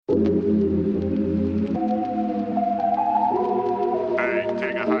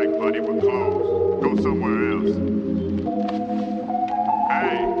Nobody with clothes. Go somewhere else.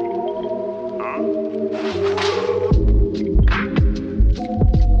 Hey.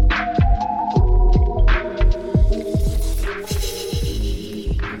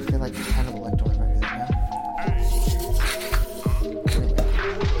 I feel like Hannibal Lecter if I do that now.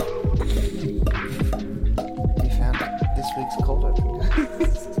 We found this week's cold open,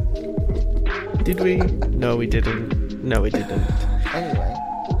 guys. Did we? No, we didn't. Anyway.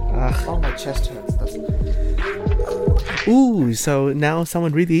 Oh, my chest hurts. Ooh, so now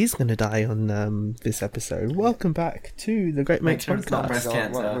someone really is going to die on this episode. Welcome back to the Great Mates Make sure it's not Podcast. breast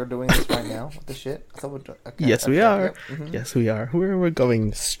cancer. We're doing this right now. What the shit? I thought we're okay, Yes, we are. Yep. Mhm. Yes, we are. We're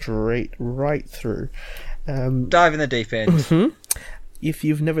going straight right through. Dive in the deep end. If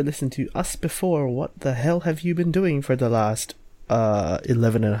you've never listened to us before, what the hell have you been doing for the last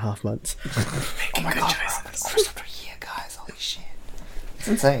 11 and a half months? Oh my god, almost after a year, guys. Holy shit. It's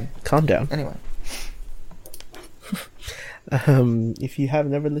insane. Calm down. Anyway. If you have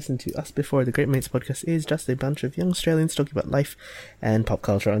never listened to us before, the Great Mates Podcast is just a bunch of young Australians talking about life and pop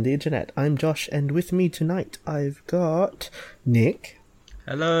culture on the internet. I'm Josh, and with me tonight I've got Nick,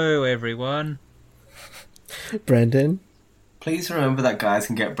 Hello, everyone. Brandon, Please remember that guys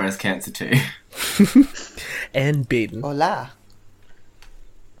can get breast cancer too. and Ben. Hola.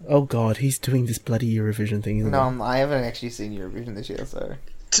 Oh god, he's doing this bloody Eurovision thing, isn't No, I haven't actually seen Eurovision this year, so...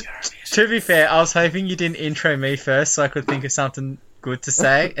 To be fair, I was hoping you didn't intro me first so I could think of something good to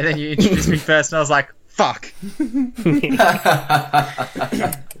say, and then you introduced me first, and I was like, fuck. he? Gotta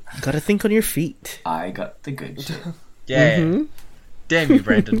think on your feet. I got the good shit. Yeah. Mhm. Damn you,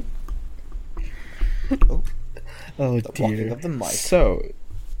 Brandon. Oh The blocking dear. of the mic. So,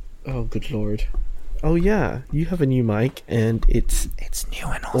 oh good lord. Oh yeah, you have a new mic, and it's It's new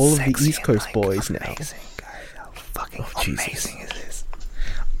and all of the East Coast boys now. Amazing, guys. How fucking Oh, Jesus. amazing is this?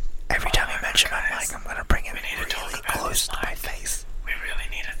 Every time you mention my mic, I'm gonna bring it really close to my face. We really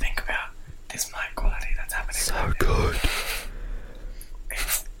need to think about this mic quality that's happening. so good.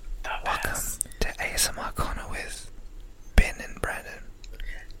 It's the Welcome best. to ASMR Corner with Ben and Brandon.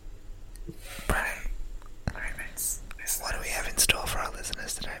 Brandon, Alright, mates. what do we have in store for our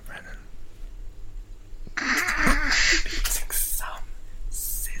listeners today, Brandon? Using some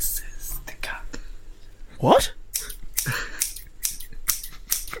scissors to cut. What?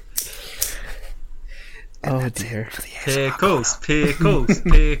 Oh dear. For the ASMR Pickles, pickles,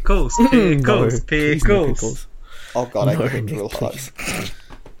 pickles, pickles, No, please no pickles. Oh god, I No, clicked Nick, real hard. please.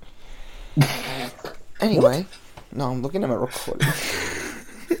 Anyway, no, I'm looking at my recording.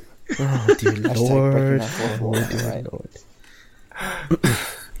 Oh dear breaking lord. that fourth wall, Oh dear right? lord.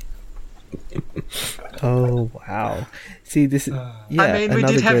 Oh wow. See, this is yeah, I mean, we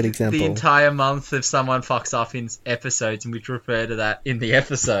another did have great example. the entire month of someone fucks up in episodes, and we'd refer to that in the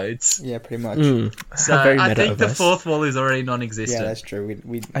episodes. Yeah, pretty much. So How very I meta think of the us. fourth wall is already Yeah, non-existent. that's true.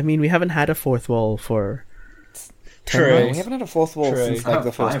 We I mean, we haven't had a fourth wall for 10 True. months. we haven't had a fourth wall True. since like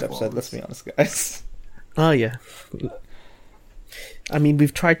the first Five episode. walls. Let's be honest, guys. Oh yeah. I mean,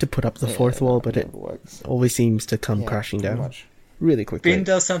 we've tried to put up the fourth Yeah, wall, but it never works. always seems to come Yeah, crashing pretty down much. really quickly. Bin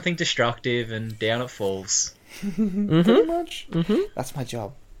does something destructive, and down it falls. Pretty much. That's my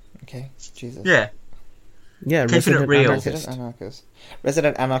job. Okay, Jesus. Yeah. Yeah, Keeping it resident real. anarchist.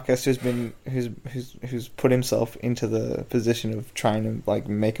 Resident anarchist who's put himself into the position of trying to like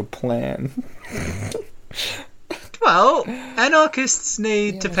make a plan. Well, anarchists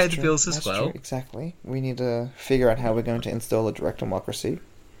need Yeah, to that's pay the true. bills as That's well. true, exactly. We need to figure out how we're going to install a direct democracy,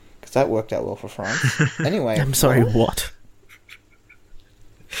 because that worked out well for France. Anyway, I'm sorry, what?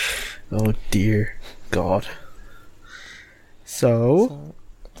 Oh dear God. So, So,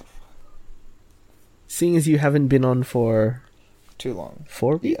 seeing as you haven't been on for too long.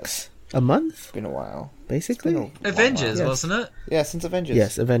 4 weeks? A month, It's been a while. basically? Been a Avengers, while. Yes. wasn't it? Yeah, since Avengers.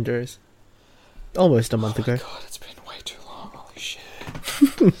 Yes, Avengers. Almost a month Oh my ago. god, it's been way too long. Holy shit.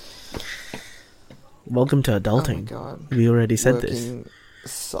 Welcome to Oh my adulting. god. We already said this. Working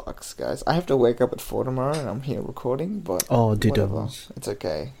sucks, guys. I have to wake up at 4 tomorrow, and I'm here recording. But Oh, whatever. diddles. It's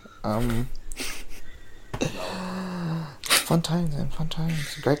okay. Fun times, man. Fun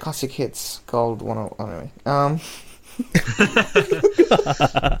times. Great classic hits. Gold 101. Anyway.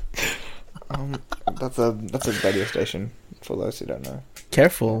 That's a radio station for those who don't know.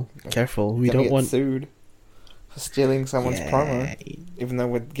 Careful, careful. We Gonna don't get want sued for stealing someone's promo, even though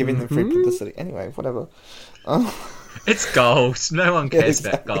we're giving them free publicity. Anyway, whatever. It's gold. No one Yeah, cares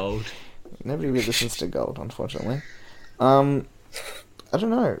exactly. about gold. Nobody really listens to Gold, unfortunately. I don't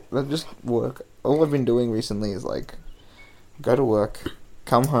know. I just work. All I've been doing recently is like go to work,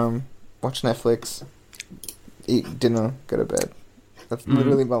 come home, watch Netflix, eat dinner, go to bed. That's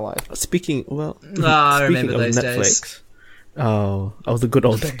literally my life. Speaking, well, I speaking remember of those Netflix. days. Oh, the good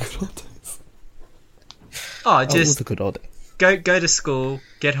old days. Oh, Just just the good old days. go to school,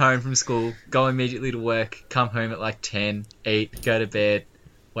 get home from school, go immediately to work, come home at like 10, eat, go to bed,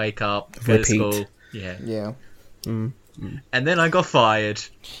 wake up, go Repeat. to school. Yeah. Yeah. Mm. And then I got fired.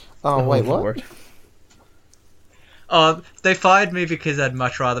 Oh, wait, what? Lord. Oh, they fired me because I'd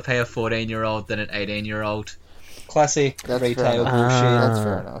much rather pay a 14-year-old than an 18-year-old. Classic That's fair retail enough. bullshit. That's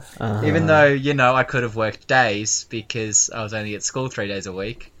fair enough. Even though, you know, I could have worked days because I was only at school 3 days a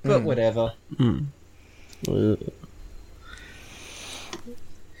week. But whatever.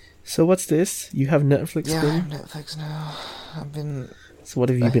 So what's this? You have Netflix Yeah, bin? I'm Netflix now. I've been... So what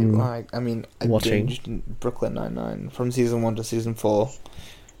have you been? I watching? binged Brooklyn Nine-Nine from season 1 to season 4.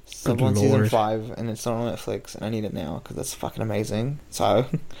 So I'm Good on season lord. 5, and it's not on Netflix, and I need it now, because that's fucking amazing. So,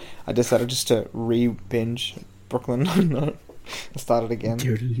 I decided just to re-binge Brooklyn Nine-Nine. I started again.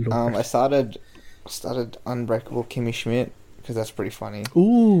 Dear lord. I started Unbreakable Kimmy Schmidt, because that's pretty funny.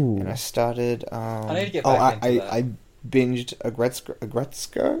 Ooh. And I started... I need to get back into that. I binged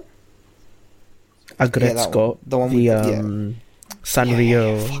Agretzko? Agretzko, the one the with-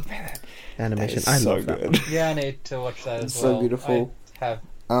 Sanrio Fuck, man, that animation. is I so love that. good. Yeah, I need to watch that It's so beautiful. I have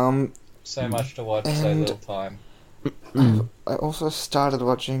Um, so much to watch, and- little time. I also started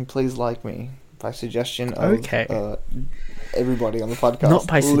watching Please Like Me by suggestion of Okay. everybody on the podcast. Not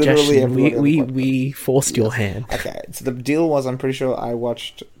by Literally suggestion. everybody on the podcast. We forced your hand. Okay, so the deal was, I'm pretty sure I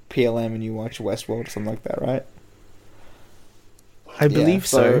watched PLM and you watched Westworld, something like that, right? I believe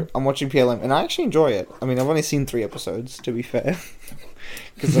so. I'm watching PLM, and I actually enjoy it. I mean, I've only seen 3 episodes, to be fair,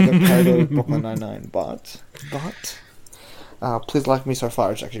 because I got carried away with Brooklyn Nine-Nine. But Please Like Me so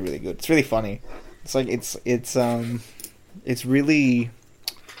far is actually really good. It's really funny. It's like it's really,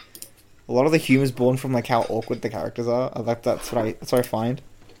 a lot of the humor is born from like how awkward the characters are. That's what I find.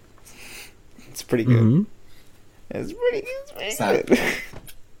 It's pretty good. Mhm. It's pretty Is that- good.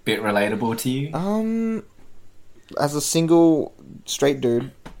 Bit relatable to you? As a single straight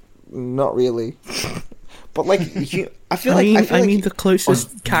dude, not really. But like, I feel like the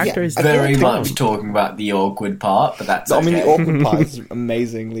closest character is Very Tom. much talking about the awkward part, but that's I okay. mean, the awkward part is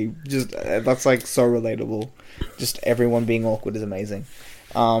amazingly just. That's like so relatable. Just everyone being awkward is amazing.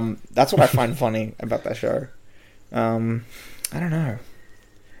 That's what I find funny about that show. I don't know.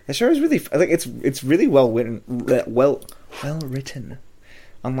 The show is really like it's really well written. Well written.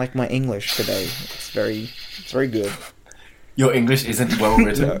 Unlike my English today, it's very good. Your English isn't well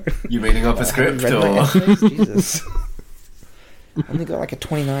written. No. You're reading off a I haven't script, read my or essays, Jesus. I only got like a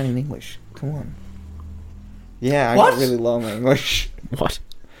 29 in English. Come on. Yeah, I What? got really low in my English. What?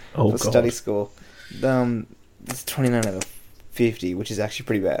 Oh For god. study school. It's 29 out of 50, which is actually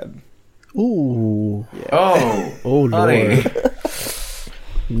pretty bad. Ooh. Yeah. oh, Oh honey. lord.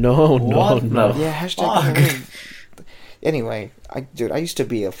 No, What no. the- Yeah, hashtag. Fuck. Anyway, I used to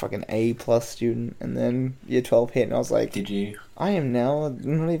be a fucking A+ student, and then year 12 hit, and I was like, Did you? I am now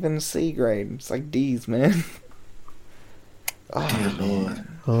not even C grade. It's like D's, man. Oh, Dear Lord.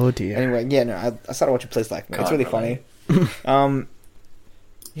 Oh dear. Anyway, yeah, no, I started watching Please Like Me. It's Can't really funny.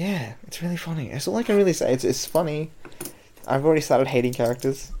 Yeah, it's really funny. That's all I can really say. It's funny. I've already started hating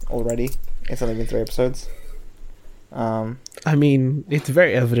characters already. It's only been 3 episodes. I mean, it's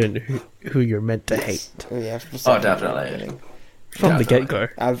very evident who you're meant to hate Yeah, Oh, definitely. from the Definitely. get-go.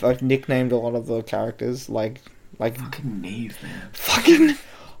 I've nicknamed a lot of the characters like Fucking Neve, man. fucking.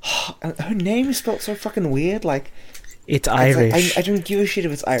 Her name is spelled so fucking weird. Like It's it's like, Irish. I don't give a shit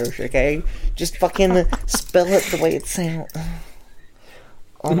if it's Irish. Okay, just fucking spell it the way it sounds.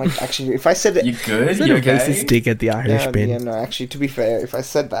 Oh my! Actually, if I said it, You good? Is that You a okay? racist dig at the Irish bin? Yeah, no. Actually, to be fair, if I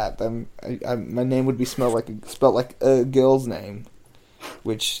said that, then my name would be spelled like a girl's name,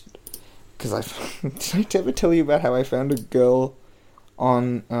 which, because did I ever tell you about how I found a girl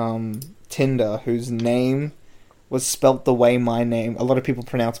on Tinder whose name was spelt the way my name? A lot of people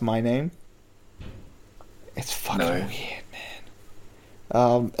pronounce my name. It's fucking No. weird,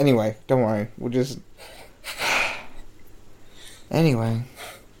 man. Anyway, don't worry. We'll just. Anyway,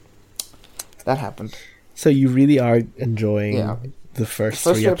 that happened. So you really are enjoying Yeah. the first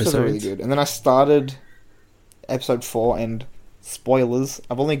First 3 two episodes are really episodes? good, and then I started episode 4, and spoilers.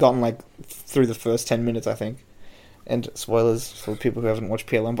 I've only gotten like through the first 10 minutes, I think, and spoilers for people who haven't watched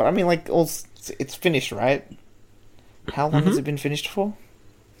PLM. But I mean, like, it's finished, right? How long has it been finished for?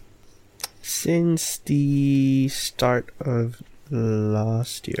 Since the start of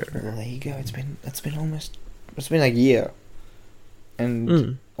last year. Well, there you go. It's been like a year,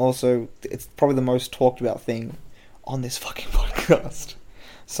 and also it's probably the most talked about thing on this fucking podcast.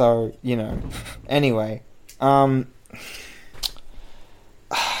 So, you know. Anyway,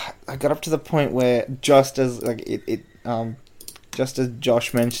 I got up to the point where just as like just as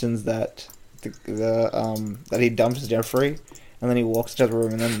Josh mentions that that he dumps Jeffrey, and then he walks to the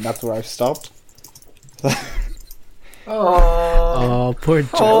room, and then that's where I stopped. Oh, poor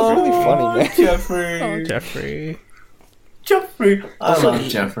Jeffrey. It's really funny, man. Jeffrey. Oh, Jeffrey. Jeffrey. I Also, love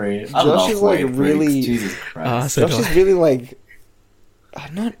Jeffrey. I Josh love is, like, Wade really- Briggs. Jesus Christ. So Josh do is I. really like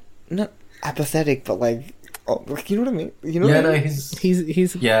not apathetic, but like, like, you know what I mean? You know Yeah, what I no, mean? He's He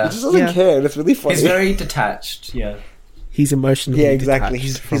just doesn't Yeah. care. And it's really funny. he's very detached. Yeah. he's emotionally yeah, exactly.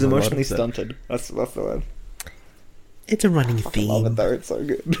 detached He's from a lot emotionally of the- stunted. That's the word. It's a running I love it theme. though. It's so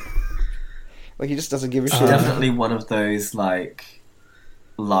good. Like he just doesn't give a shit. Definitely one of those, like,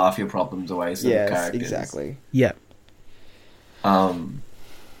 laugh your problems away sort of Yes, characters. exactly. Yeah. I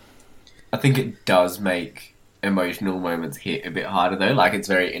think it does make emotional moments hit a bit harder though. Like, it's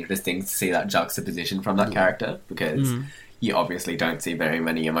very interesting to see that juxtaposition from that character, because you obviously don't see very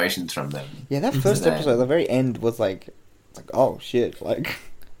many emotions from them. Yeah, that first then- episode, the very end was like, oh shit, like,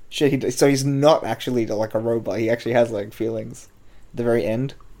 shit. So he's not actually like a robot. He actually has like feelings. The very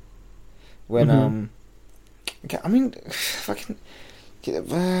end, when okay, I mean, fucking,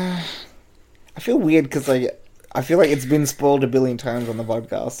 I feel weird because like I feel like it's been spoiled a billion times on the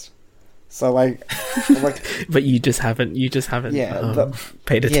podcast. So like, But you just haven't Yeah, but-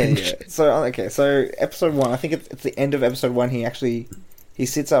 paid yeah, attention. yeah. So okay, so episode 1, I think it's the end of episode 1. He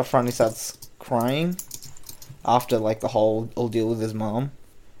sits out front, he starts crying after like the whole ordeal with his mom,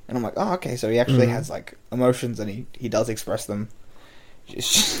 and I'm like, oh okay, so he actually has like emotions and he does express them.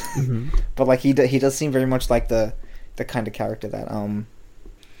 But like he does seem very much like the kind of character that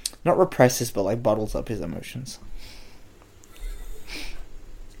not represses but like bottles up his emotions.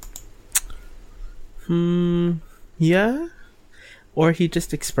 Yeah, or he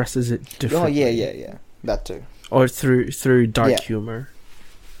just expresses it Oh differently. yeah, that too. Or through dark Yeah. humor.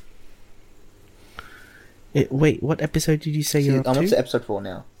 Wait, what episode did you say you're I'm up up to? to episode 4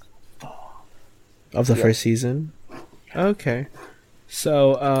 now. Of the Yeah. first season? Okay.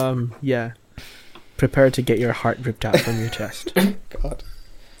 So, yeah. Prepare to get your heart ripped out from your chest. God,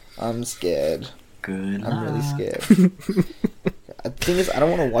 I'm scared. Good. I'm really scared. The thing is, I don't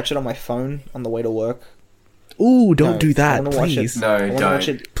want to watch it on my phone on the way to work. Ooh, don't No, do I that, wanna watch it- please. No, I want to don't. watch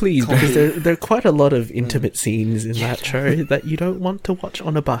it. Please, Can't because be- there are quite a lot of intimate scenes in that show that you don't want to watch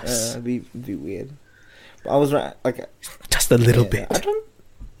on a bus. It'd be weird. But I was like, Just a little yeah, bit. I don't.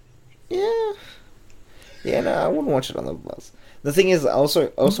 Yeah, no, I wouldn't watch it on the bus. The thing is, I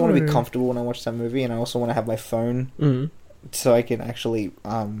also want to be No. comfortable when I watch that movie, and I also want to have my phone Mm. so I can actually,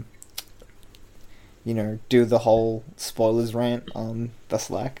 do the whole spoilers rant on the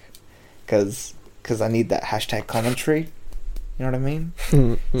Slack, because I need that hashtag commentary. You know what I mean?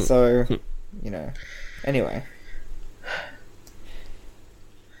 So, anyway.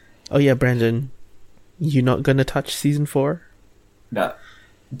 Oh yeah, Brandon, you not gonna touch season 4? No.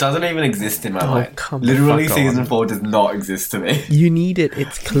 Doesn't even exist in my Oh, mind. come the Literally, fuck season on. 4 does not exist to me. You need it.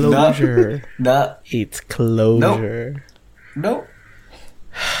 It's closure. Nah. It's closure. Nope.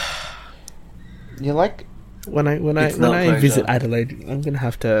 You like... When I It's not closure. visit Adelaide, I'm gonna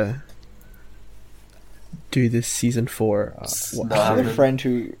have to do this season 4. No. I have a friend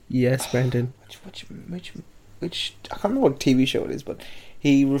who... Yes, Brandon. Which I can't remember what TV show it is, but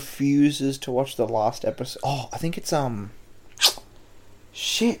he refuses to watch the last episode. Oh, I think it's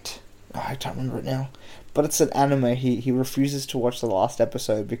shit. Oh, I don't remember it now. But it's an anime. He refuses to watch the last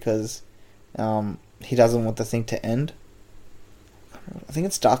episode because he doesn't want the thing to end. I think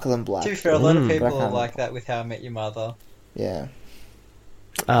it's Darker Than Black. To be fair, a lot of Mm. people But I are can't like that with How I Met Your Mother. Yeah.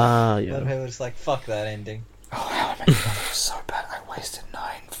 A lot of Yeah. people are just like, fuck that ending. Oh, How I Met Your Mother was so bad. I wasted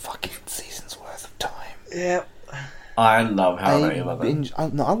 9 fucking seasons worth of time. Yeah. I love How I Met Your Mother. I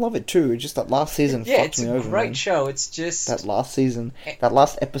love it too. It's just that last season Yeah, fucked it's me a over. great man. show. It's just... That last season, that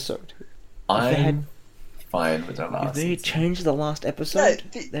last episode. I'm had- fine with the If last they season. changed the last episode,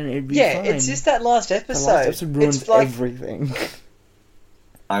 No, then it'd be yeah, fine. it's just that last the episode. last episode ruins it's like, everything.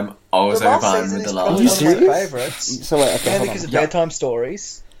 I'm also the last fine season with is the probably last you one of my serious? favourites. So wait, okay, Mainly hold because on. of Yeah. bedtime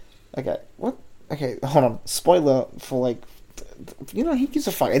stories. Okay, what? Okay, hold on. Spoiler for like, he gives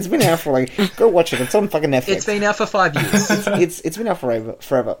a fuck. It's been out for like, go watch it. It's on fucking Netflix. It's been out for 5 years. It's been out forever.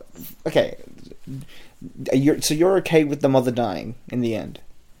 Okay, you're okay with the mother dying in the end?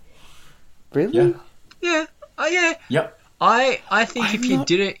 Really? Yeah. yeah. Yep. I think if you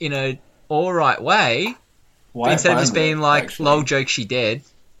did it in a alright way, Why instead of fine just with being it, like, actually? lol, joke, she dead.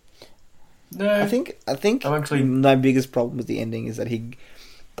 No. I think I'm actually- my biggest problem with the ending is that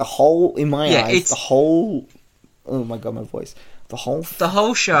the whole oh my god, my voice. The whole The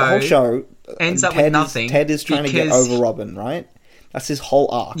whole show, show ends up Ted with nothing Ted is trying to get because over Robin, right? That's his whole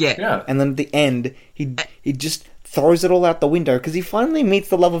arc. Yeah. Yeah. And then at the end, he just throws it all out the window because he finally meets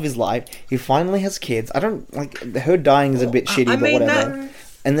the love of his life. He finally has kids. I don't like her dying is a bit shitty, I but mean, whatever.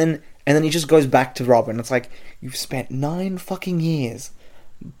 And then he just goes back to Robin. It's like you've spent 9 fucking years,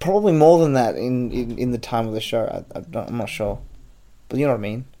 probably more than that in the time of the show. I'm not sure, but you know what I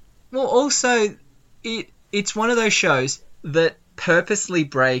mean. Well, also, it's one of those shows that purposely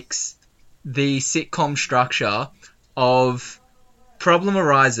breaks the sitcom structure of problem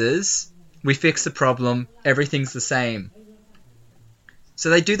arises, we fix the problem, everything's the same. So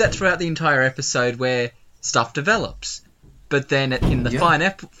they do that throughout the entire episode where stuff develops. But then in the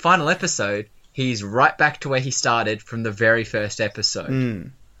final episode, he's right back to where he started from the very first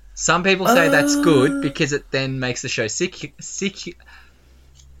episode. Some people say that's good because it then makes the show cyclical.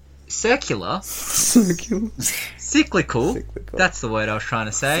 Cyclical. That's the word I was trying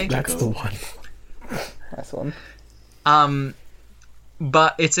to say. That's the one. That's one.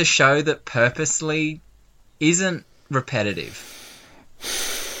 But it's a show that purposely isn't repetitive.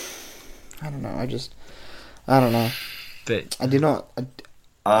 I don't know. I don't know. But I did not.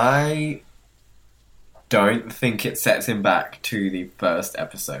 I don't think it sets him back to the first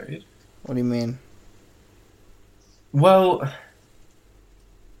episode. What do you mean? Well,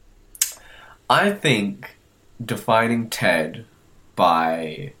 I think defining Ted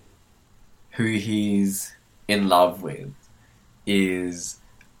by who he's in love with is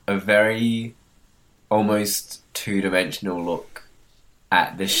a very almost two-dimensional look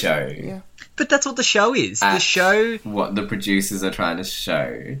at the show. Yeah. But that's what the show is. The At show what the producers are trying to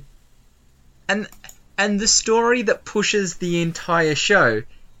show. and the story that pushes the entire show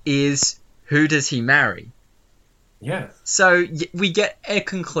is who does he marry? Yeah. So we get a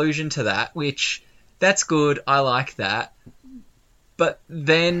conclusion to that, which that's good. I like that. But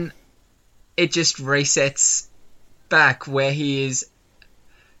then it just resets back where he is.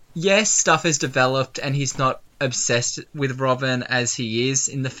 Yes, stuff has developed and he's not obsessed with Robin as he is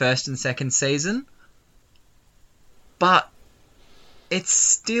in the first and second season. But it's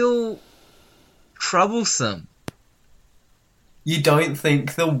still troublesome. You don't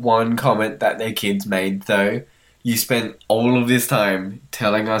think the one comment that their kids made, though, you spent all of this time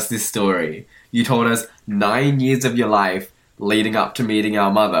telling us this story. You told us 9 years of your life leading up to meeting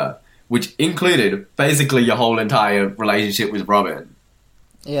our mother, which included basically your whole entire relationship with Robin.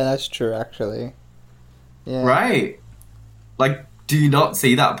 Yeah, that's true, actually. Yeah. Right? Like, do you not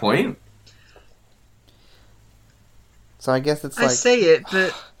see that point? So I guess it's I like... see it,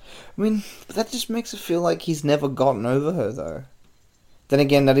 but I mean, but that just makes it feel like he's never gotten over her, though. Then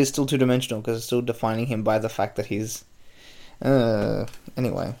again, that is still two-dimensional, because it's still defining him by the fact that he's...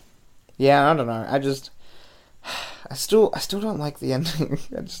 Anyway. Yeah, I don't know. I still don't like the ending.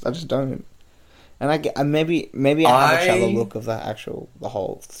 I just don't. And maybe I have a shallow look of the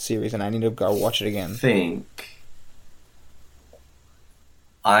whole series, and I need to go watch it again.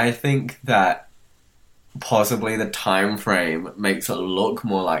 I think that possibly the time frame makes it look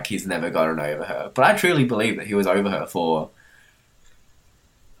more like he's never gotten over her. But I truly believe that he was over her for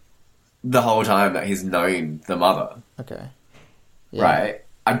the whole time that he's known the mother. Okay. Yeah. Right?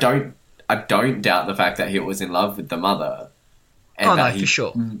 I don't doubt the fact that he was in love with the mother. And Oh, no, that he for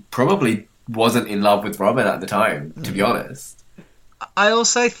sure. probably wasn't in love with Robin at the time, to be honest. I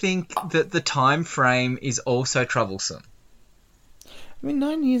also think that the time frame is also troublesome. I mean,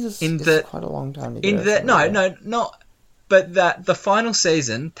 9 years is quite a long time to go. But that the final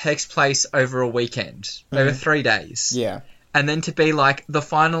season takes place over a weekend, over 3 days. Yeah. And then to be like, the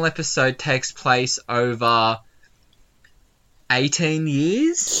final episode takes place over 18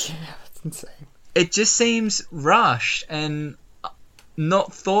 years? Yeah, that's insane. It just seems rushed and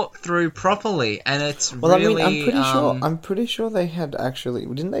not thought through properly, and it's Well, really... I mean, I'm pretty sure they had actually...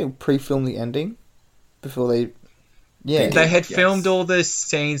 Didn't they pre-film the ending? Before they... Yeah. They had Yes. filmed all the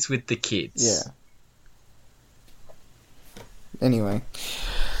scenes with the kids. Yeah. Anyway.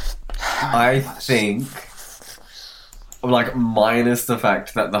 I think, like, minus the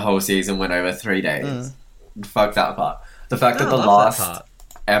fact that the whole season went over 3 days. Fuck that part. The fact No, that the I love that last part.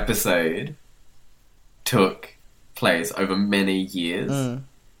 episode took place over many years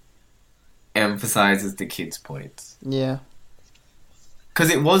emphasizes the kids' points. Yeah.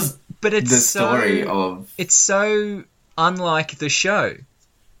 Because it was But it's the story of... It's so unlike the show.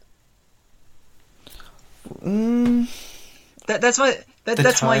 That's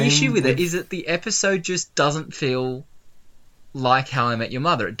my issue with it, is that the episode just doesn't feel like How I Met Your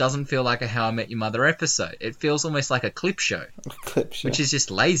Mother. It doesn't feel like a How I Met Your Mother episode. It feels almost like a clip show, Clip show. which is just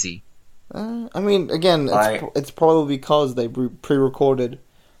lazy. I mean, again, it's probably because they pre-recorded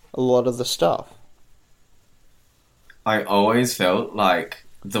a lot of the stuff. I always felt like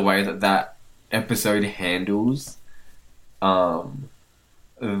the way that episode handles the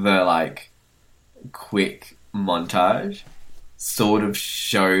like quick montage sort of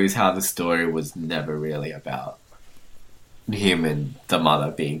shows how the story was never really about him and the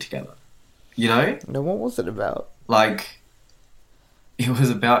mother being together. You know? No, what was it about? Like, it was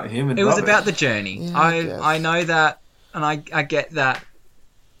about him and It was Robert. about the journey. Yeah, I guess. I know that, and I get that.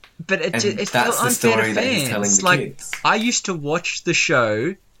 But it And just, it that's felt the unfair story to that he's fans. telling the Like, kids. I used to watch the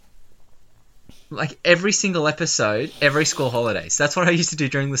show, like, every single episode, every school holidays. That's what I used to do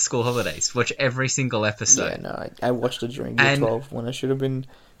during the school holidays. Watch every single episode. Yeah, no, I watched it during year And- 12 when I should have been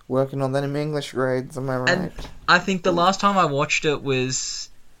working on that in my English grades. Am I right? And I think the last time I watched it was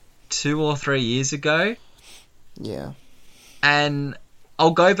 2 or 3 years ago. Yeah. And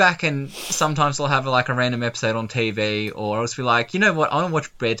I'll go back and sometimes I'll have like a random episode on TV, or I'll just be like, you know what, I want to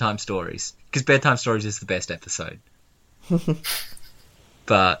watch Bedtime Stories, because Bedtime Stories is the best episode.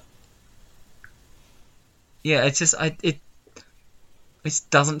 But yeah, it's just it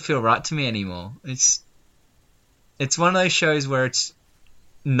doesn't feel right to me anymore. It's one of those shows where it's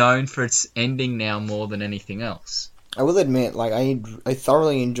known for its ending now more than anything else. I will admit, like, I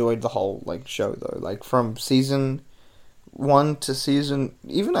thoroughly enjoyed the whole, like, show, though. Like, from season 1 to season...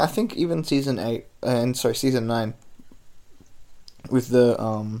 I think even season 8... season 9. With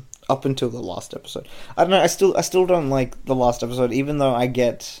the, up until the last episode. I don't know, I still don't like the last episode, even though I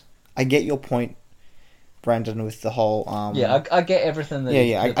get your point, Brandon, with the whole, Yeah, I get everything that.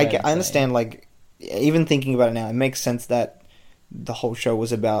 I understand, like, even thinking about it now, it makes sense that the whole show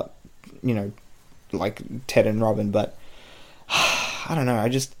was about, you know, like Ted and Robin, but I don't know. I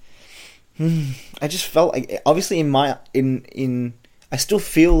just felt like, obviously I still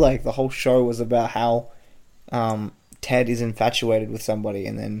feel like the whole show was about how Ted is infatuated with somebody,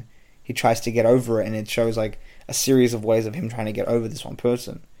 and then he tries to get over it, and it shows like a series of ways of him trying to get over this one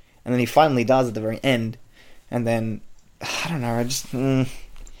person, and then he finally does at the very end, and then I don't know. I just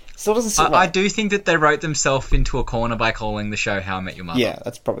still doesn't sit I right. do think that they wrote themselves into a corner by calling the show How I Met Your Mother. Yeah,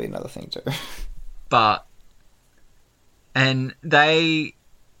 that's probably another thing too. But when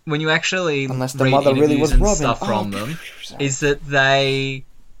you actually Unless the read mother really interviews was and Robin. stuff from them, is that they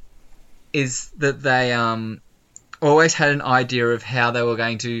always had an idea of how they were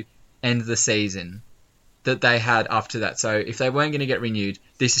going to end the season that they had after that. So if they weren't going to get renewed,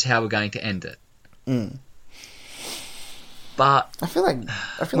 this is how we're going to end it. Mm. But I feel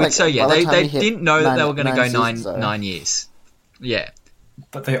like so yeah, by the time they you hit didn't know that they were going to go seasons, though. 9 years. Yeah.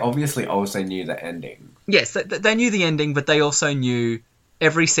 But they obviously also knew the ending. Yes, they knew the ending, but they also knew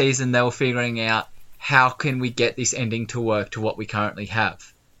every season they were figuring out how can we get this ending to work to what we currently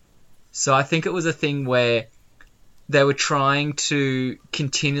have. So I think it was a thing where they were trying to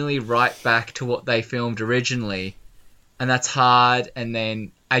continually write back to what they filmed originally, and that's hard, and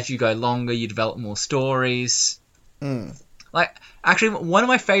then as you go longer, you develop more stories. Mm. Like, actually, one of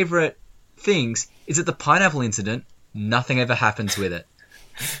my favourite things is that the pineapple incident, nothing ever happens with it.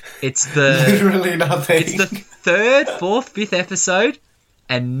 It's the Literally nothing. it's the 3rd, 4th, 5th episode,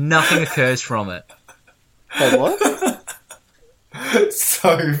 and nothing occurs from it. Wait, what?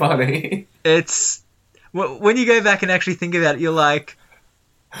 So funny. It's when you go back and actually think about it, you're like,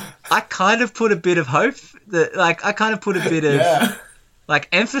 I kind of put a bit of hope that, like, I kind of put a bit of Yeah. like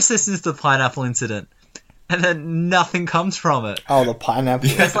emphasis into the pineapple incident, and then nothing comes from it. Oh, the pineapple.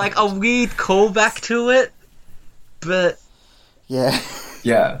 It's like a weird callback to it, but Yeah.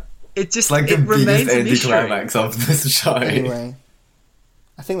 Yeah. it just It's like it the remains biggest a mystery. anticlimax of this show. Anyway,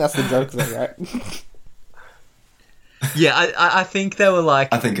 I think that's the joke, though, right? Yeah, I think they were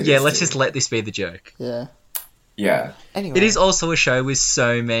like, I think it yeah, is let's too. just let this be the joke. Yeah. Yeah. Anyway, It is also a show with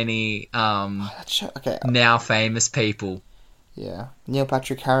so many that show, okay. now famous people. Yeah, Neil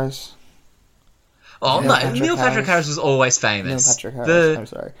Patrick Harris. Oh Neil no, Patrick Neil Patrick Harris. Harris was always Neil famous. Patrick Harris. I'm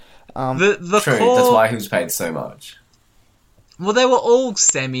sorry. The True, core, that's why he was paid so much. well, they were all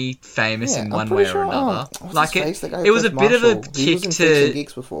semi-famous Yeah, in I'm one pretty way sure, or another. what's Like his face? The guy it who was a plays bit of a Marshall. He kick was in Freaks and to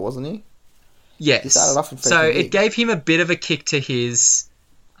Geeks before, wasn't he? yes. He started off in Freaks So and it Geeks. gave him a bit of a kick to his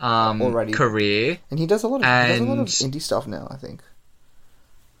Already. career. And he does a lot of And- indie stuff now, I think.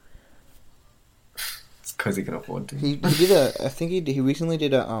 It's because he can afford to. He did I think he recently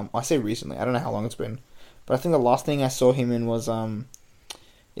did I say recently, I don't know how long it's been, but I think the last thing I saw him in was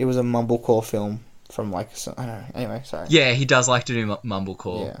it was a mumblecore film from like I don't know. Anyway, sorry. Yeah, he does like to do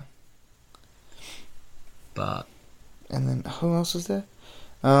mumblecore, Yeah. but And then who else was there?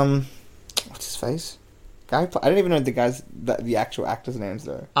 What's his face? Guy. I don't even know the actual actors' names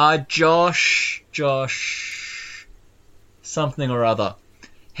though. Josh, something or other.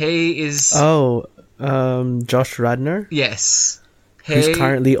 He is Oh, Josh Radnor. Yes. Who's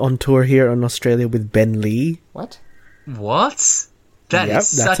currently on tour here in Australia with Ben Lee. What? What? That Yep,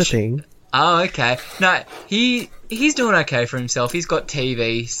 is that's such a thing. Oh, okay. No, he's doing okay for himself. He's got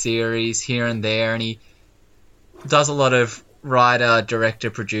TV series here and there, and he does a lot of writer, director,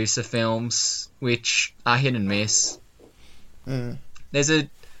 producer films, which are hit and miss. Mm.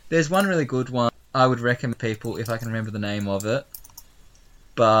 There's one really good one I would recommend people if I can remember the name of it,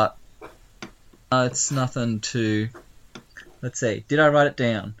 but it's nothing to. Let's see. Did I write it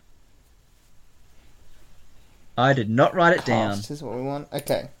down? I did not write it down. Cast is what we want.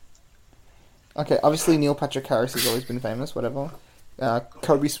 Okay. Okay, obviously Neil Patrick Harris has always been famous, whatever.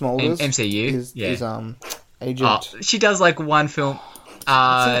 Kobe Smulders MCU, is agent. Oh, she does like one film.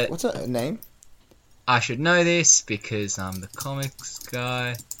 What's her name? I should know this because I'm the comics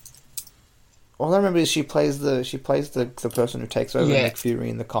guy. All I remember is she plays the person who takes over Yeah. Nick Fury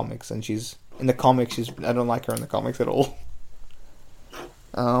in the comics, and she's in the comics. I don't like her in the comics at all.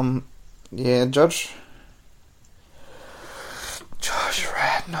 Yeah, Josh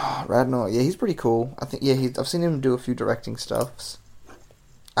Radnor. Yeah, he's pretty cool. I think. Yeah, I've seen him do a few directing stuffs.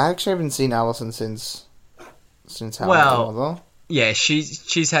 I actually haven't seen Allison since How I Met Your Mother. Yeah,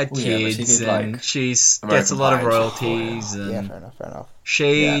 she's had Well, yeah, but she kids did, and like, she's American gets a lot of Pie. royalties and Yeah, fair enough.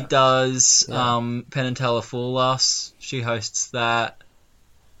 she Yeah. does Yeah. Penn and Teller Fool Us. She hosts that.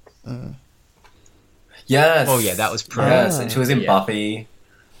 Mm. Yes. Oh yeah, that was pretty. Yes, and she was in Yeah. Buffy.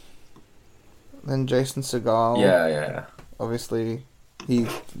 Then Jason Segel. Yeah. Obviously,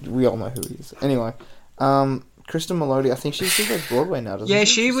 we all know who he is. Anyway, Kristen Melody. I think she's like Broadway now, doesn't she? Yeah,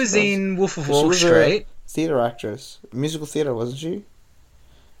 she was does. in Wolf of She Wall was a Street. theater actress, musical theater, wasn't she?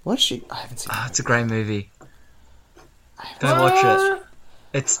 Was she? I haven't seen. Ah, it's a great movie. I haven't Don't watch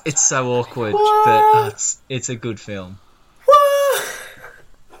it. It's so awkward, but it's a good film.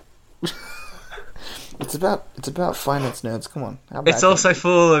 It's about finance nerds. Come on. How bad It's can also it be?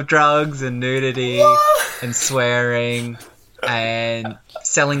 full of drugs and nudity and swearing and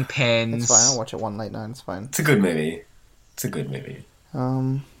selling pens. It's fine. I'll watch it one late night. It's fine. It's a good movie.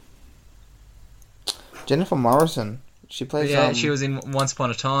 Jennifer Morrison. She plays. Yeah, she was in Once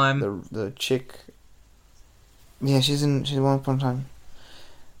Upon a Time. the chick. Yeah, she's Once Upon a Time.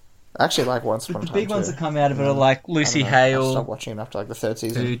 I actually like Once Upon a The Time. big ones too. that come out of it are like I Lucy don't know. I stopped Hale, watching it after like the third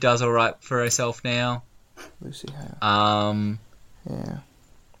season. who does alright for herself now. Lucy Hale. What's Yeah.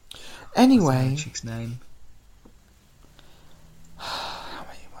 Anyway, that chick's name? How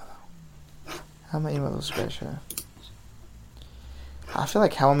I Met Your Mother was a great show. I feel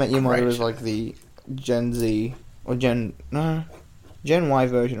like How I Met Your Mother Great is like the Gen Z or Gen Y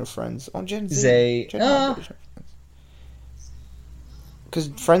version of Friends. Or Gen Z. Z. Gen Y version of Friends. Because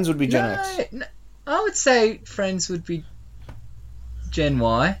Friends would be Gen X. No, I would say Friends would be Gen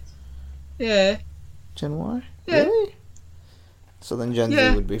Y. Yeah. Gen Y? Yeah. Really? So then Gen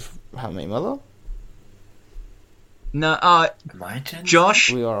Yeah. Z would be How I Met Your Mother? No, Am I Gen Z?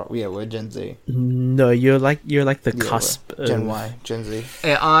 Josh. We're Gen Z. No, you're like the Yeah, cusp. we're Gen of- Y, Gen Z.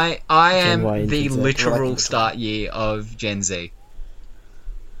 Yeah, I Gen Y am and the Gen Z. We're literal like- start year of Gen Z.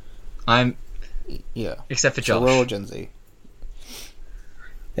 I'm Yeah. except for So Josh. we're all Gen Z.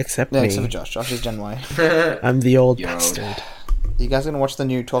 Except Yeah, me. except for Josh. Josh is Gen Y. I'm the old You're old. bastard. You guys gonna watch the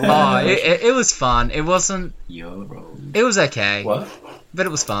new 12 Oh, it was fun. It wasn't. You're old. It was okay, What? but it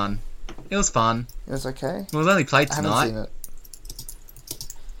was fun. It was fun. It was okay. It was only played I haven't tonight. seen it.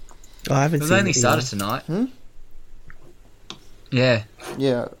 Oh, I haven't It was seen only it started either. tonight. Hmm? Yeah,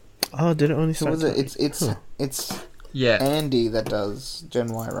 Yeah. Oh, did it only So start? was it? tonight? It's yeah. Andy that does Gen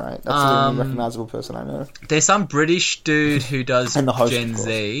Y, right? That's the Um, only recognizable person I know. There's some British dude who does And the host, Gen of course.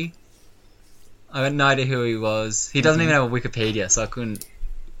 Z. I got no idea who he was. He doesn't even have a Wikipedia, so I couldn't.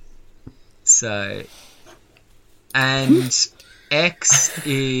 So, and X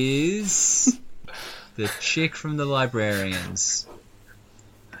is the chick from the Librarians.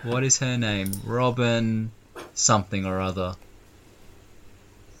 What is her name? Robin something or other.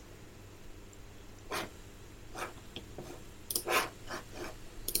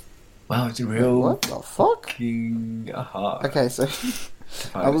 Wow, it's a real What the fuck? fucking hard. Okay, so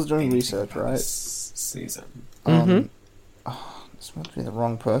I was doing research, right? Season. Mhm. Oh, this must be the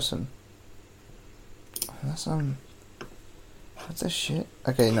wrong person. That's what's this shit?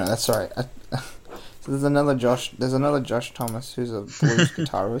 Okay, no, that's right. So there's another Josh Thomas who's a blues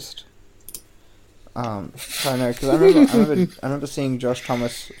guitarist. So I know because I remember seeing Josh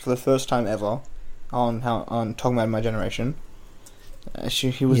Thomas for the first time ever on Talking About My Generation.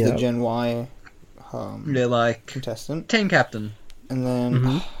 He was the Yeah. Gen Y They're like contestant, team captain. and then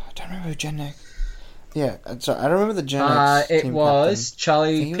Mhm. I don't remember who Gen X. Yeah, sorry, I don't remember the Gen X It team was captain.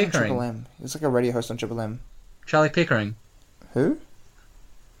 Charlie He was on Triple Pickering. M. He was like a radio host on Triple M. Charlie Pickering. Who?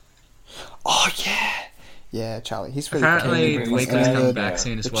 Oh yeah, yeah, Charlie. He's really Apparently, funny. Weekly's And coming the- back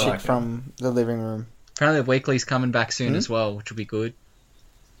soon as The well. chick from the living room. Apparently, Weekly's coming back soon Hmm? as well, which will be good.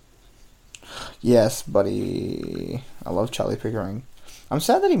 Yes, buddy. I love Charlie Pickering. I'm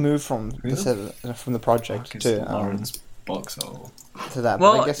sad that he moved from Who the project Fuck is to Lawrence Boxhole. to that. but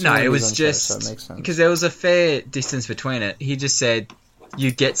Well, I guess he no, wanted it his was own show, just so it makes sense. because there was a fair distance between it. He just said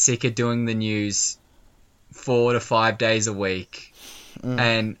you get sick of doing the news 4 to 5 days a week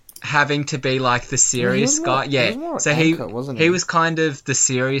and having to be like the serious more- guy. he was Yeah, more so anchor, wasn't he? he was kind of the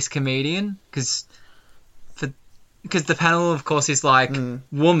serious comedian because the panel, of course, is like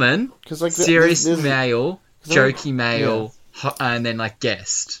woman, 'Cause, like, serious there's- male, 'cause I- jokey male, and then like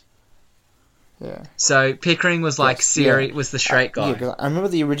guest. Yeah. So Pickering was like Yes, yeah. was the straight guy. Yeah, 'cause I remember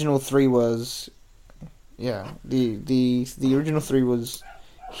the original three was, the original three was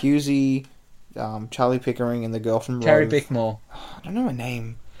Husey, Charlie Pickering, and the girl from Carrie Rove. Bickmore. I don't know her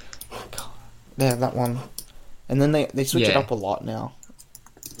name. God. Yeah, that one. And then they switch it Yeah. up a lot now,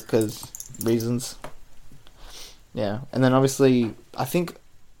 because reasons. Yeah, and then obviously I think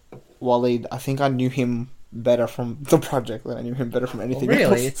Waleed. I think I knew him better from the project than I knew him better from anything Really,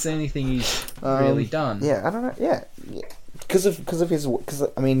 else. it's the only thing he's really done. Yeah, I don't know. Yeah, because of his. Because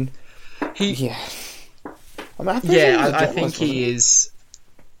I mean, He, yeah. I mean, I think he was a I journalist, think wasn't he is.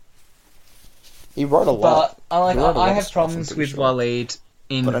 He wrote a lot, But I He wrote a lot I of have stuff, I'm problems pretty with sure. Waleed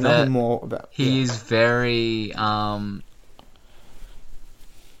in but I know that him more about. he is very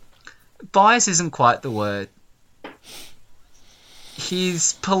bias isn't quite the word.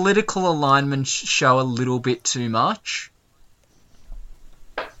 His political alignments show a little bit too much.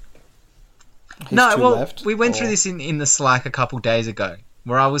 He's No, too well, left, we went or- through this in the Slack a couple days ago,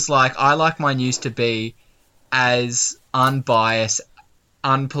 where I was like, I like my news to be as unbiased,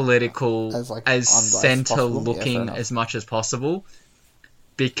 unpolitical, As, like, as unbiased as centre possible. Yeah, fair looking enough. as much as possible,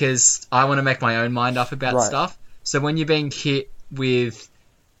 because I want to make my own mind up about Right. stuff. So when you're being hit with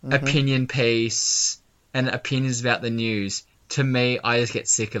opinion piece and opinions about the news, to me, I just get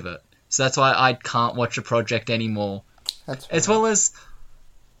sick of it. So that's why I can't watch a project anymore. That's As fair. well as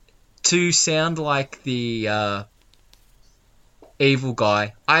to sound like the evil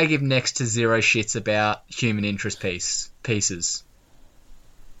guy, I give next to zero shits about human interest pieces.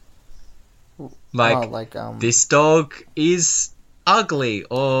 Like, this dog is ugly,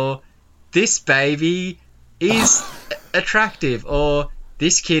 or this baby is attractive, or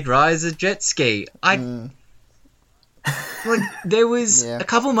this kid rides a jet ski. Like, there was Yeah. a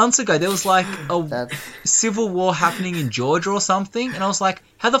couple months ago, there was like a That's civil war happening in Georgia or something, and I was like,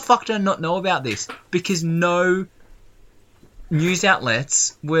 how the fuck did I not know about this? Because no news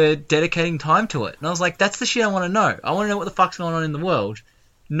outlets were dedicating time to it. And I was like, that's the shit I want to know. I want to know what the fuck's going on in the world,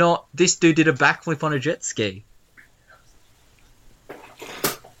 not this dude did a backflip on a jet ski.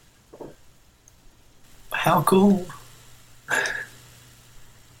 How cool.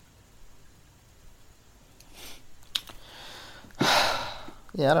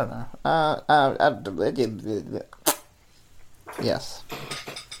 yeah. I don't know. Yes.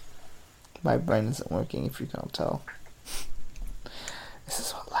 My brain isn't working. If you can't tell, this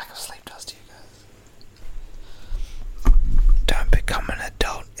is what lack of sleep does to you guys. Don't become an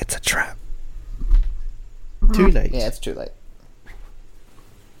adult. It's a trap. Too late. Yeah, it's too late.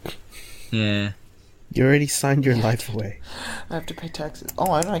 Yeah. You already signed your life away. I have to pay taxes.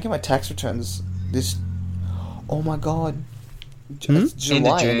 Oh, I don't know. I get my tax returns this. Oh my god. It's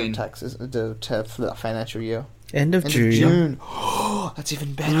July end June. of taxes for the financial year. End of End June. of June. That's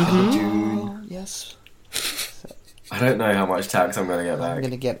even better. June. Yes. I don't know how much tax I'm going to get back. I'm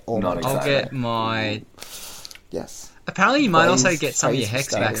gonna get all Not my I'll exactly. get my... Yes. Apparently you might also Praise- get some of your praise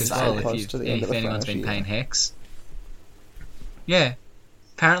hex for back status as well so close if, to the end of if the anyone's been financial paying year. hex. Yeah.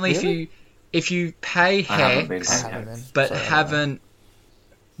 Apparently Really? if you pay I haven't been hex... paying I haven't hex. been. but Sorry, I don't know. haven't.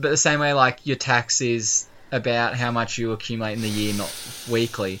 But the same way, like your tax is about how much you accumulate in the year, not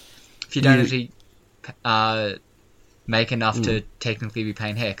weekly. If you don't actually make enough to technically be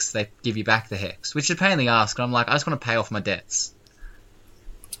paying hex, they give you back the hex, which is a pain in the ass. And I'm like, I just want to pay off my debts.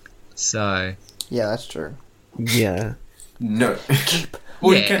 So Yeah, that's true. Yeah. No.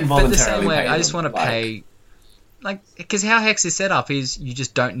 Well, you yeah, can but the voluntarily same way, pay I just them, want to like- pay, like, because how hex is set up is you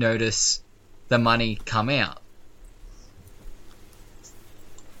just don't notice the money come out.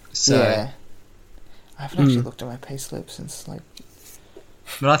 So, Yeah. I haven't actually looked at my payslip since like.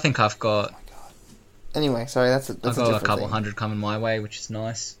 but I think I've got Anyway, sorry. That's a I've different got a couple thing. hundred coming my way, which is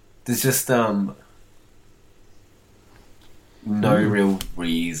nice. There's just no real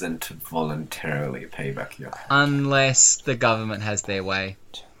reason to voluntarily pay back your hex. Unless the government has their way.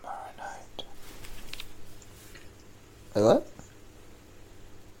 Tomorrow night. Wait, what?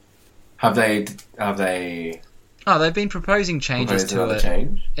 Have they Oh, they've been proposing changes proposed to another it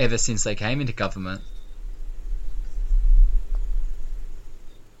change? ever since they came into government.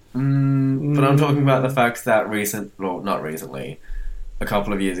 But I'm talking about the fact that not recently, a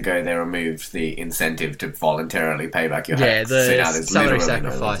couple of years ago, they removed the incentive to voluntarily pay back your Yeah, hex. the So now there's salary literally no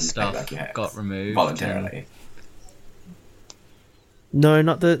sacrifice reason to pay stuff back your hex got removed. voluntarily. No,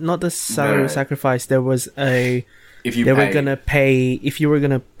 not the salary No. sacrifice. There was a If you they pay, were gonna pay if you were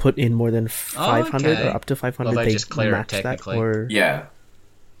gonna put in more than 500 okay. or up to 500. Well, they they just clear it match that technically. or yeah,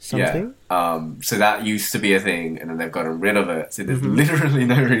 something. yeah. So that used to be a thing, and then they've gotten rid of it. So there's literally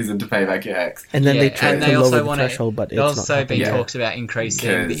no reason to pay back your hex. And then they Yeah, tried and to they lower also the wanna- threshold, but it's There's not also been happening. Yeah. talks about increasing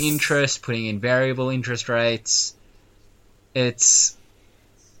Because- the interest, putting in variable interest rates. It's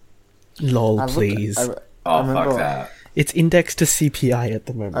Lol, I looked- please. I Oh, remember- fuck that. It's indexed to CPI at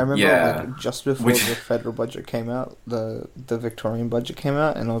the moment. I remember Yeah. like just before Which- the federal budget came out, the Victorian budget came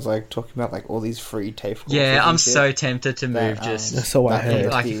out, and I was like talking about like all these free TAFE courses. yeah, I'm and shit. so tempted to move. That, Just So I that heard. the-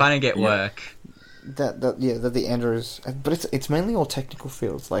 like if I don't get Yeah. work, that the Andrews, but it's mainly all technical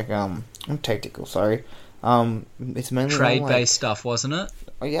fields. Like I'm technical, sorry. It's mainly all, trade like, based stuff, wasn't it?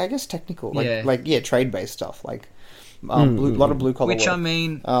 Oh, yeah, I guess technical. Like Yeah. trade based stuff. Like a lot of blue collar Which work. I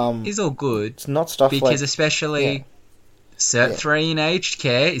mean Is is all good it's not stuff because like especially yeah. Cert Yeah. 3 in aged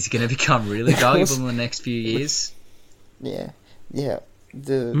care is going to become really valuable in the next few years. yeah.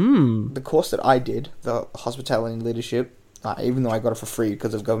 Mm. The course that I did, the hospitality and leadership, even though I got it for free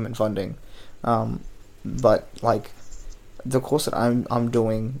because of government funding, but like the course that I'm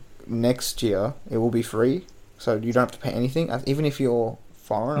doing next year, it will be free, so you don't have to pay anything, even if you're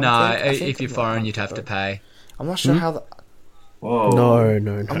foreign. No, I think if you're I'm foreign, not you'd have to sure. pay. I'm not sure how. Whoa.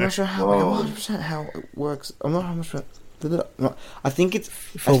 No. I'm not sure how. Whoa. I'm not 100% how it works. I'm not 100%. No, I think it's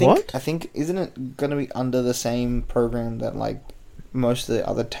For what? I think isn't it going to be under the same program that like most of the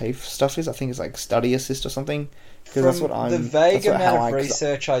other TAFE stuff is? I think it's like Study Assist or something. Because that's what I'm. the vague that's how amount of 'cause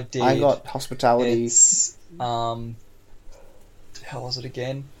research I did. I got hospitality. It's how was it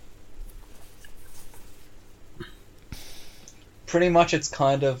again? Pretty much, it's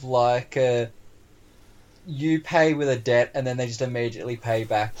kind of like you pay with a debt, and then they just immediately pay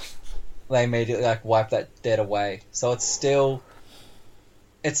back. They immediately like wipe that debt away. So it's still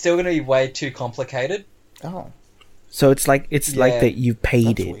going to be way too complicated. Oh, So it's like Yeah. that you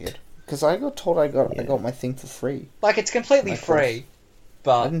paid that's it. weird. Because I got told I got Yeah. my thing for free. Like it's completely Of course. free, I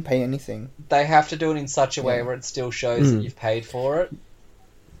but didn't pay anything. they have to do it in such a way Yeah. where it still shows that Mm. you've paid for it.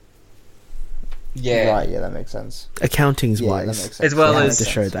 Yeah. Right. Yeah, that makes sense. Accounting's Yeah, that wise. makes sense. As well Yeah, that as makes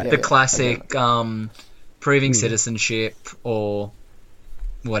to show sense. that. Yeah, The yeah, classic I get it. proving citizenship or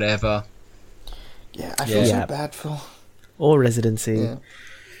whatever. Yeah, I feel Yeah. so bad for. Or residency. Yeah.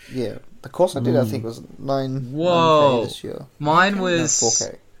 Yeah. The course I did, I think, was 9K Whoa. this year. Mine No, was 4K.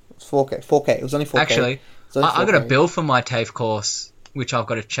 It was 4K. 4K. It was only 4K. actually. It was only I got a 4K. bill for my TAFE course, which I've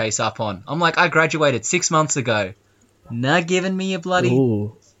got to chase up on. I'm like, I graduated 6 months ago. Not giving me a bloody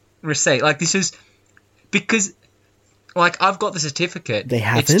Ooh. receipt. Like this is because, like, I've got the certificate. They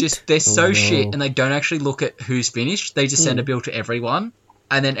haven't? It's just they're so Oh, no. shit, and they don't actually look at who's finished. They just send a bill to everyone,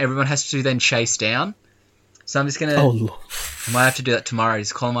 and then everyone has to then chase down. So I'm just gonna. Oh, Lord. I might have to do that tomorrow.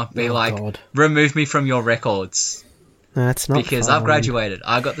 Just call them up and be Oh, like, God. remove me from your records. That's not Because fun. I've graduated.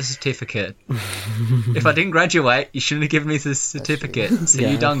 I got the certificate. If I didn't graduate, you shouldn't have given me the certificate. So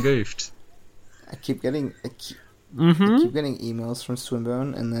Yeah. you done goofed. I keep getting. I keep Mm-hmm. getting emails from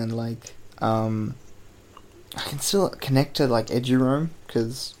Swinburne, and then like, I can still connect to like EduRoam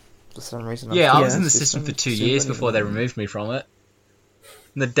because for some reason. Yeah, I was Yeah. in the system for 2 years Super before they annoying. removed me from it.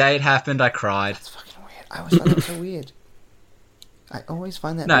 And the day it happened, I cried. That's fucking weird. I always find that so weird. I always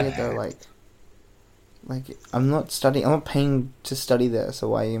find that No. weird though. Like I'm not studying. I'm not paying to study there, so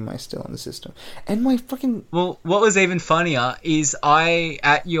why am I still in the system? And my fucking Well, what was even funnier is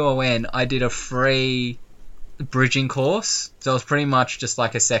at UON, I did a free bridging course. So it was pretty much just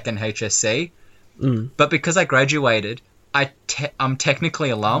like a second HSC. Mm. But because I graduated, I'm technically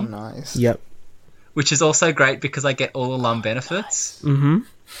alum, nice. Yep. which is also great because I get all alum benefits. Mm-hmm.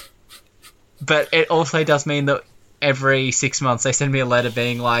 But it also does mean that every 6 months they send me a letter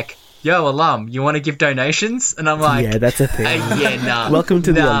being like, yo, alum, you want to give donations? And I'm like, Yeah, that's a thing. yeah, nah. Welcome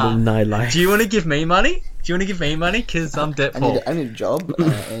to the nah. alumni life. Do you want to give me money? Do you want to give me money? Because I'm debt poor. I need a job,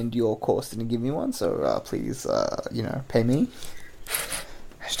 and your course didn't give me one, so please, pay me.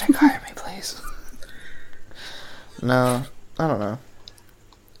 Hashtag hire me, please. No, I don't know.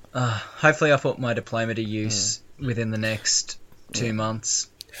 Hopefully I put my diploma to use within the next 2 months.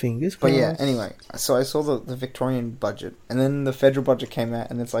 Fingers But crossed. yeah, anyway, so I saw the Victorian budget, and then the federal budget came out,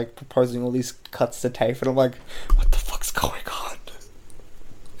 and it's like proposing all these cuts to TAFE, and I'm like, what the fuck's going on?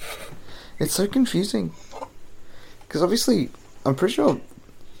 It's so confusing. Because obviously, I'm pretty sure,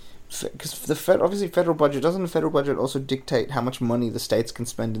 because obviously federal budget, doesn't the federal budget also dictate how much money the states can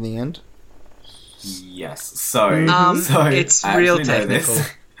spend in the end? Yes. So, It's I real actually know this.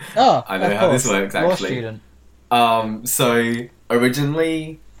 technical. Oh, I know of how this course. works, Law actually. student. So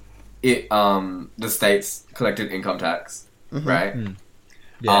originally, the states collected income tax, right?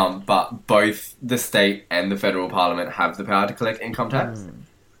 Yeah. But both the state and the federal parliament have the power to collect income tax.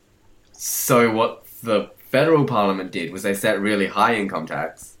 So what the federal parliament did was they set really high income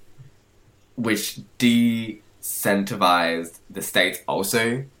tax, which de-incentivized the states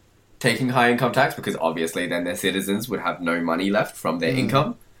also taking high income tax, because obviously then their citizens would have no money left from their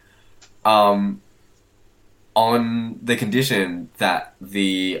income. On the condition that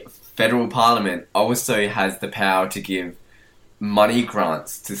the federal parliament also has the power to give money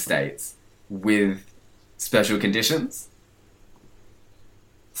grants to states with special conditions.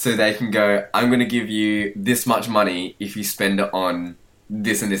 So they can go, I'm going to give you this much money if you spend it on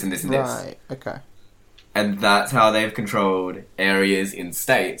this and this and this and this. Right, okay. And that's how they've controlled areas in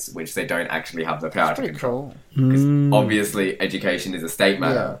states which they don't actually have the power That's to pretty control. cool. Because Mm. obviously education is a state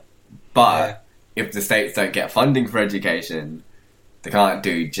matter. But if the states don't get funding for education, they can't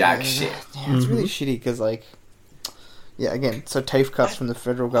do jack shit. Yeah, it's really shitty, because, like, yeah, again, so TAFE cuts from the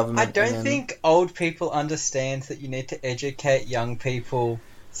federal government. I and don't then think old people understand that you need to educate young people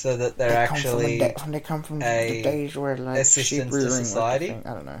so that they're they come from actually... they come from the a days where, like, assistance sheep to rearing, like, society.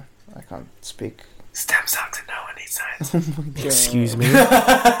 I don't know. I can't speak. STEM sucks and no one needs science. Oh my God. Excuse me.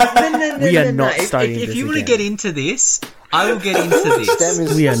 No, We are not starting If this you want to again. get into this, I will get into this. STEM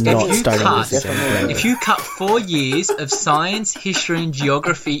is We are STEM not is starting cut- this again. definitely- If you cut 4 years of science, history, and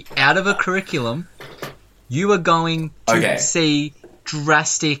geography out of a curriculum, you are going to Okay. see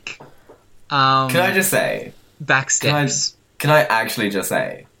drastic Can I just say, backsteps. can I actually just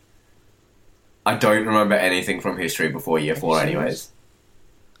say, I don't remember anything from history before year 4 serious? anyways.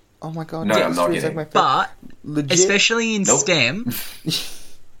 Oh my God. No, yeah, I'm not history is, like, kidding. my favorite. But Legit. especially in Nope. STEM,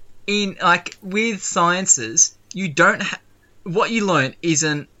 in like with sciences, you don't. What you learn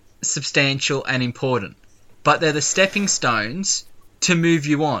isn't substantial and important, but they're the stepping stones to move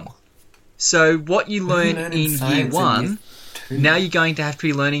you on. So what you learn learn in year science in 1, year 2? now you're going to have to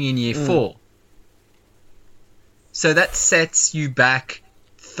be learning in year 4. So that sets you back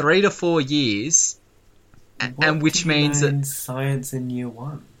 3 to 4 years, and which means that science in year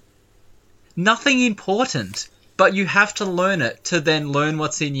 1. nothing important, but you have to learn it to then learn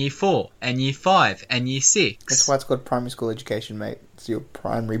what's in year 4 and year 5 and year 6. That's why it's called primary school education, mate. It's your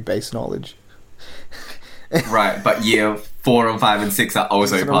primary base knowledge. Right, but year 4 and 5 and 6 are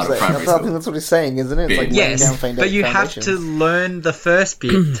also That's what part I'm of saying. primary I think school. that's what he's saying, isn't it? It's like Big. laying Yes, down but you have to foundations. learn the first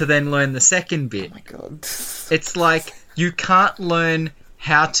bit to then learn the second bit. Oh my God. It's like you can't learn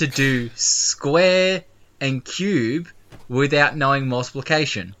how to do square and cube without knowing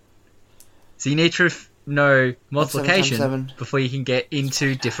multiplication. So you need to know multiplication 7 before you can get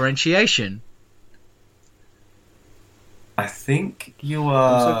into differentiation. I think you I'm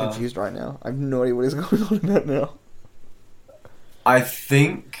are... so confused right now. I have no idea what is going on about now. I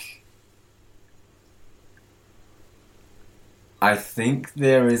think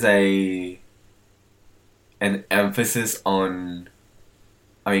there is an emphasis on,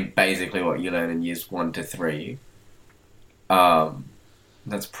 I mean, basically what you learn in years 1 to 3.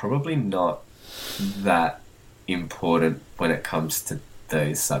 That's probably not that important when it comes to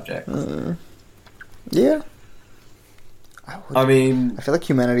those subjects. Yeah. I mean, I feel like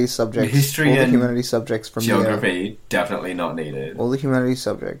humanities subjects, History all the and humanities subjects from year, geography, definitely not needed all the humanities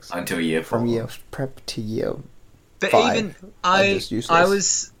subjects until year 4. from year prep to year. But 5 even are I just useless.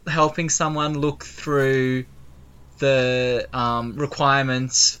 was helping someone look through the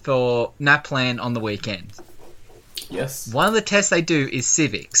requirements for NAPLAN on the weekend. Yes. One of the tests they do is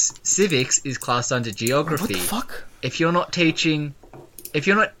civics. Civics is classed under What geography. the fuck? If you're not teaching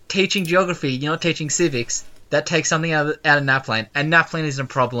geography, you're not teaching civics. That takes something out of NAPLAN, and NAPLAN isn't a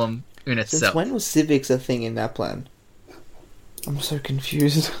problem in Since itself. when was civics a thing in that plan? I'm so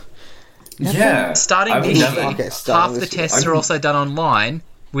confused. Yeah. Starting I've this never- year, Okay, starting half the this year. tests are also done online,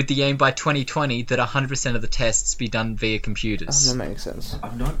 with the aim by 2020 that 100% of the tests be done via computers. That makes sense.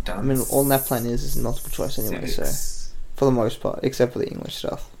 I've not done I mean, all NAPLAN is multiple choice anyway, so civics. for the most part, except for the English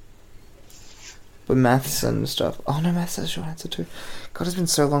stuff. But maths and stuff. Oh no, maths has a short answer too. God, it's been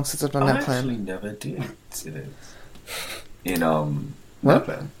so long since I've done I NAPLAN. actually never did civics. In What?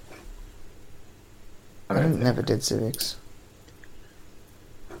 NAPLAN. I I don't think. never did civics.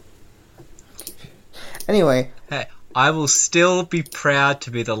 Anyway, Hey, I will still be proud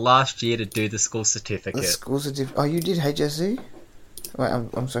to be the last year to do the school the certificate. school certificate. Oh, you did HSC? Wait,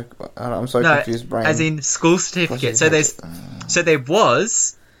 I'm so No, confused. Brain. as in school certificate. So there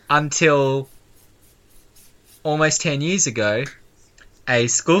was until almost 10 years ago a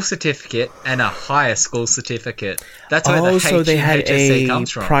school certificate and a higher school certificate. That's where the H so they in had HSC a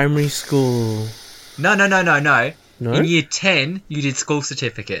comes from. primary school. No. No? In year 10, you did school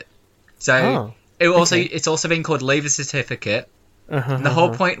certificate. So Oh, it's also been called leaver certificate. And the whole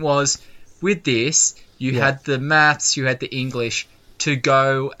point was, with this, you had the maths, you had the English to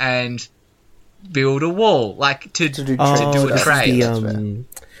go and build a wall, like to To do do a stuff. trade. The,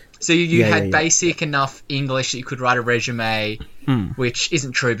 So you had yeah. basic enough English that you could write a resume, which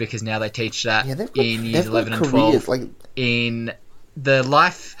isn't true because now they teach that yeah, they've got, in years they've got 11 and careers, 12 like in the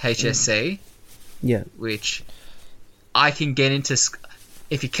Life HSC, yeah. which I can get into.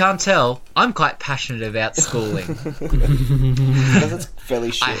 If you can't tell, I'm quite passionate about schooling. that's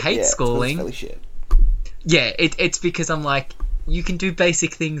fairly shit. I hate yeah, schooling. That's fairly shit. Yeah, it's because I'm like, you can do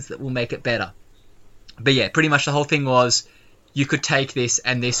basic things that will make it better. But yeah, pretty much the whole thing was you could take this,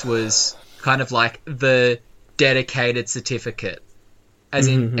 and this was kind of like the dedicated certificate. As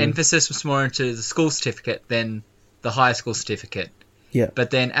in, emphasis was more into the school certificate than the high school certificate. Yeah. But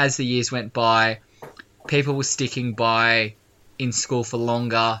then as the years went by, people were sticking by in school for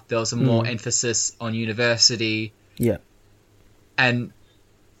longer. There was a more emphasis on university. Yeah. And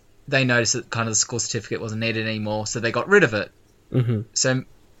they noticed that kind of the school certificate wasn't needed anymore, so they got rid of it. Mm-hmm. So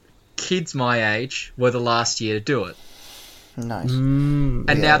kids my age were the last year to do it. Nice. And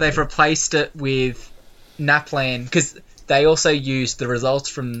Yeah. now they've replaced it with NAPLAN, because they also used the results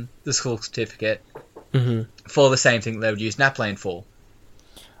from the school certificate for the same thing they would use NAPLAN for.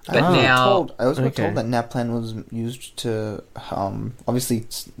 But now... I was Okay. told that NAPLAN was used to, obviously,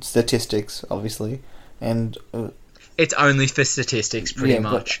 statistics, obviously, and It's only for statistics, pretty Yeah,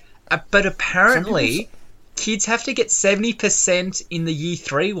 but- much. But apparently, kids have to get 70% in the year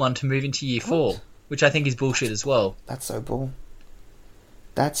 3 one to move into year 4, which I think is bullshit as well. that's so bull.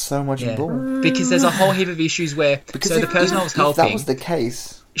 That's so much Yeah. bull. Because there's a whole heap of issues where... so the person I was if that helping, was the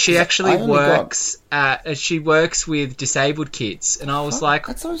case, she 'cause actually I only got- works with disabled kids. And I was like...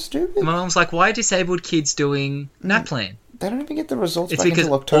 that's so stupid. My mum was like, why are disabled kids doing NAPLAN? They don't even get the results It's back because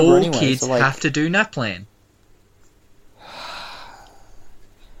until October all anyway. kids so, like, have to do NAPLAN.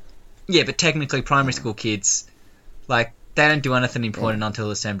 Yeah, but technically primary school kids, like, they don't do anything important until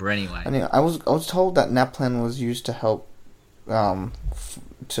December anyway. Anyway, I was told that NAPLAN was used to help,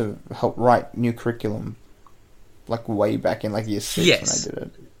 to help write new curriculum, like way back in like year 6 Yes. when I did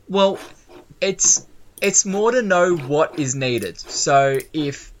it. Well, it's more to know what is needed. So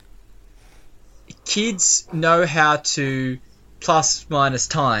if kids know how to plus minus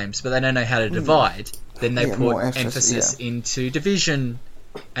times, but they don't know how to divide, then they Yeah, put more emphasis into division.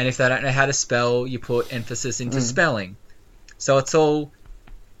 And if they don't know how to spell, you put emphasis into spelling. So it's all,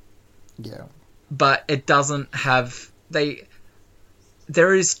 Yeah. but it doesn't have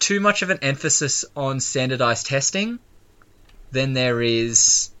there is too much of an emphasis on standardized testing than there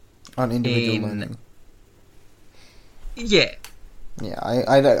is. On individual In- learning. Yeah. Yeah,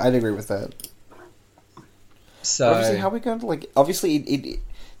 I'd agree with that. So But obviously, how are we going to like? Obviously,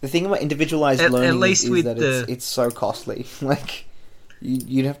 the thing about individualized At learning least is with that it's so costly. Like,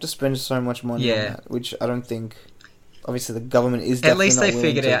 you'd have to spend so much money Yeah. on that, which I don't think. Obviously, the government is. at Definitely least not they willing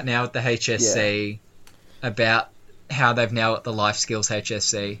figured to, out now with the HSC about how they've now got the life skills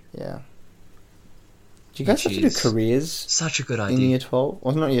HSC. Yeah. Do you guys have Which to do is careers Such a good in idea. year 12?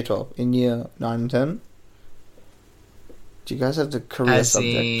 Well, not year 12. In year 9 and 10? Do you guys have the career As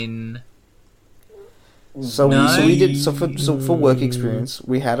subject? in, So No. we did for work experience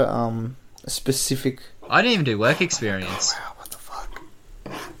we had a specific. I didn't even do work experience. Wow, what the fuck!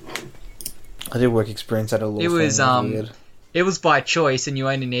 I did work experience at a law It firm. was, Weird. It was by choice, and you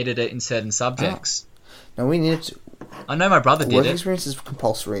only needed it in certain subjects. No, we needed to, I know my brother did work it. experience is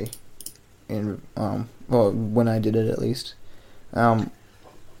compulsory. In well, when I did it at least. Well,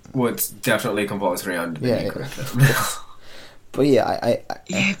 it's definitely compulsory under the Yeah, new yeah. curriculum. But yeah, I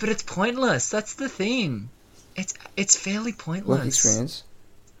Yeah, but it's pointless. That's the thing. It's fairly pointless. work experience.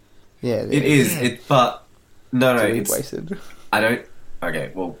 Yeah, It is. Yeah. But no, Really it's. wasted. I don't.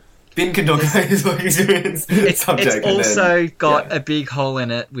 Okay, well, Ben can talk about his work experience It's subject. and then- also got yeah. a big hole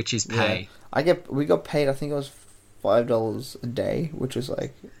in it, which is pay. We got paid. I think it was $5 a day, which was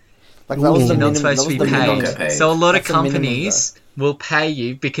like that Ooh. was the You're not minimum. supposed That to was be the minimum. Don't get paid. paid. So a lot That's of the minimum, companies will pay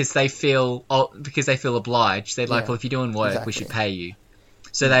you because they feel obliged. They're like, Yeah, well, if you're doing work, we exactly. should pay you.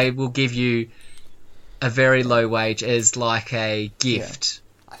 So they will give you a very low wage as like a gift.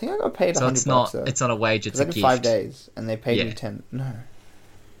 I think I got paid So $100. it's not though. it's not a wage, it's 'Cause I a did gift. 5 days, and they paid me Yeah. 10. No,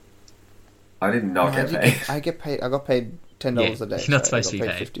 I did not No, get I paid. I get paid. I got paid $10 Yeah, a day. you're not so I supposed to got be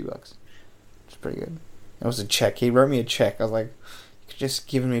paid paid. $50. It's pretty good. It was a check. He wrote me a check. I was like, you could just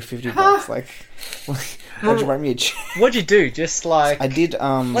given me $50. Like, why'd you write me a check? What'd you do? Just like I did.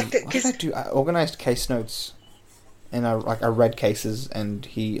 Like the- What did I do? I organized case notes, and I read cases, and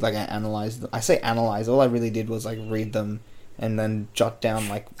I analyzed them. I say analyze. All I really did was like read them, and then jot down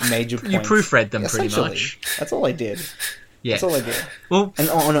like major points. you proofread them pretty Essentially. much. That's all I did. Yeah. That's all I did. Well, And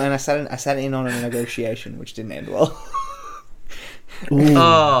and I sat in on a negotiation, which didn't end well.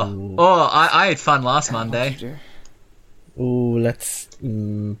 I had fun last What Monday. did you do? Ooh, let's.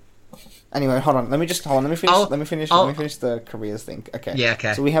 Anyway, hold on. Let me finish. I'll- Let me finish I'll- the careers thing. Okay. Yeah,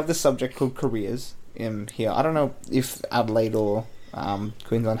 okay. So we have this subject called careers in here. I don't know if Adelaide or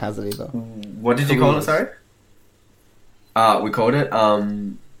Queensland has it either. What did you call it? Sorry. We called it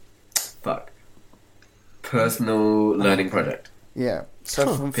personal learning project. Yeah.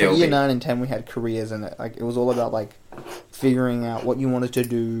 So for PLP. year 9 and 10, we had careers, and it was all about like figuring out what you wanted to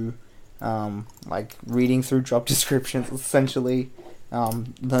do, like reading through job descriptions, essentially,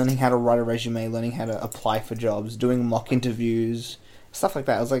 learning how to write a resume, learning how to apply for jobs, doing mock interviews, stuff like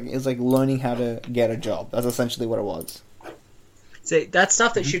that. It was like learning how to get a job. That's essentially what it was. See, that's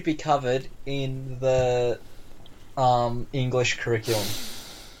stuff that should be covered in the English curriculum.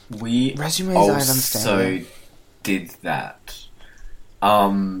 We Resumes, I understand. did that.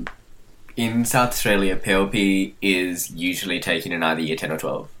 In South Australia, PLP is usually taken in either year 10 or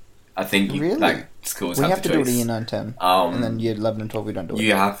 12. I think Really? schools We have have the to do it choice. in year 9, 10, Um, and then year 11 and 12 we don't do it.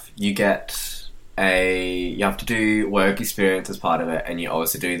 you have to do work experience as part of it, and you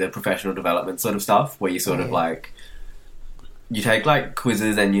also do the professional development sort of stuff where you sort of Yeah. like you take like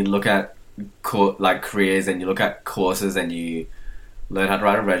quizzes and you look at careers, and you look at courses, and you learn how to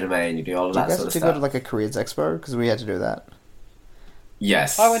write a resume, and you do all of Do you that guys sort of have to go stuff. to like a careers expo? Because we had to do that.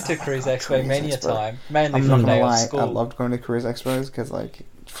 Yes, I went to Cruise Expo Cruise many a Expo. time, mainly I'm for not the gonna day of lie, school. I loved going to careers expos because like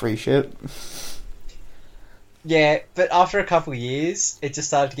free shit. Yeah, but after a couple of years, it just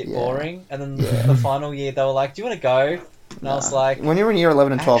started to get Yeah. boring. And then Yeah. the final year, they were like, "Do you want to go?" And I was like, when you're in year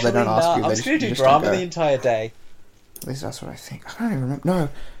 11 and 12, they don't "Actually, ask nah, you. I'm They just going to you do just don't drama go. the entire day." At least that's what I think. I don't even remember.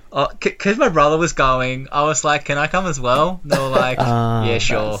 No, Because my brother was going, I was like, "Can I come as well?" And they were like, "Yeah,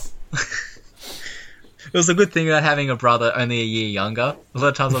 sure." It was a good thing about having a brother only a year younger. A lot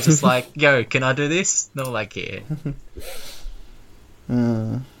of times I was just like, "Yo, can I do this?" And they were like, "Yeah."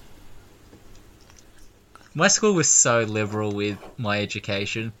 My school was so liberal with my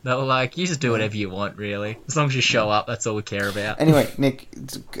education. They were like, "You just do whatever you want, really. As long as you show up, that's all we care about." Anyway, Nick,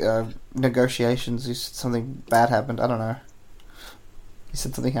 negotiations. You said something bad happened. I don't know. You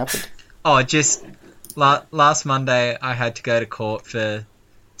said something happened. Oh, just last Monday, I had to go to court for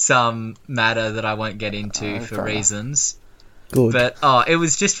some matter that I won't get into for fair enough. reasons. Good. But it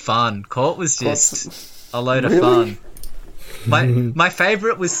was just fun. Court was just a load of Really? fun. My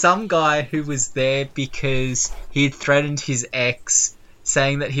favourite was some guy who was there because he had threatened his ex,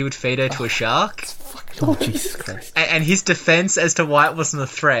 saying that he would feed her to a shark. Oh, Jesus Christ. And his defence as to why it wasn't a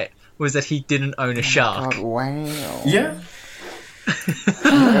threat was that he didn't own a shark. God, wow. yeah.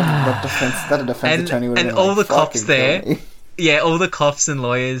 That defense And- attorney would have and been all like, the cops "Fucking there." kill me." Yeah, all the cops and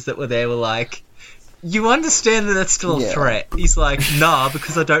lawyers that were there were like, "You understand that that's still a Yeah. threat?" He's like, "Nah,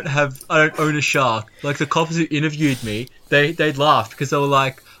 because I don't own a shark." Like the cops who interviewed me, they laughed because they were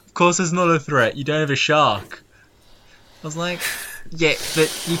like, "Of course it's not a threat. You don't have a shark." I was like, "Yeah,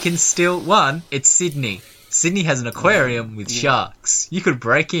 but you can still it's Sydney. Sydney has an aquarium with sharks. You could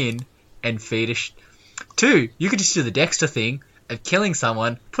break in and feed 2, you could just do the Dexter thing of killing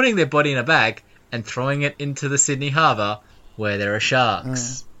someone, putting their body in a bag, and throwing it into the Sydney harbour where there are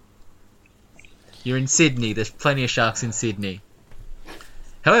sharks. You're in Sydney. There's plenty of sharks in Sydney.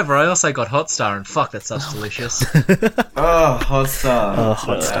 However, I also got Hot Star, and fuck, that stuff's delicious. Oh, hot stuff. Oh,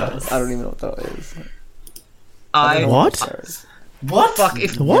 hot stuff. I don't even know what that is. I don't know What? that is. What? fuck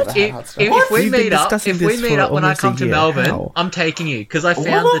if What? Never had Hot Star. if we We've been meet up discussing if we this meet for up when I almost a come to year. Melbourne, How? I'm taking you because I What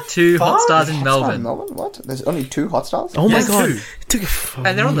found the the 2 hot fuck? stars in Hot Star Melbourne, in Melbourne? What? There's only 2 hot stars? Oh my Yes, god. two.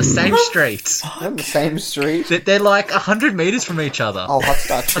 and they're on the same street. They're on the same street. They're like 100 meters from each other. Oh, Hot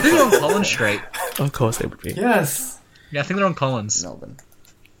Star I think they're on Collins Street. Of course they would be. Yes. Yeah, I think they're on Collins. Melbourne.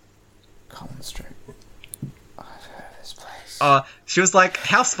 Collins Street. I've heard of this place. She was like,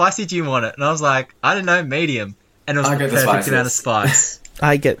 "How spicy do you want it?" And I was like, "I don't know, medium." And it was I the get the perfect amount of spiciest. spice.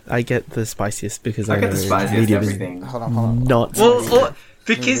 I get the spiciest because I I get know the spiciest medium is everything. Hold on. not Well, spicy. Let me read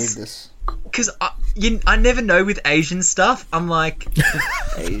because this. I never know with Asian stuff. I'm like,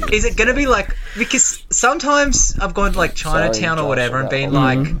 is it gonna be like, because sometimes I've gone to like Chinatown or Josh, whatever and about been all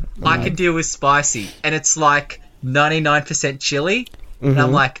like, I can deal with spicy, and it's like 99% chili, and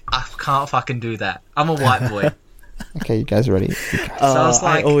I'm like, I can't fucking do that. I'm a white boy. Okay, you guys ready? So I was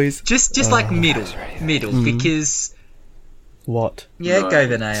like, just like middle, because What? yeah, No. go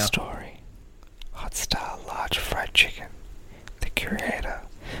the nail. Story. Hot Star Large Fried Chicken. The creator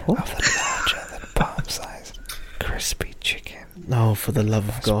What? of the larger than palm-sized crispy chicken. No, for the love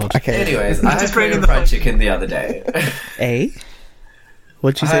of God. Okay. Anyways, I had Just bring in Korean the fried fun- chicken the other day.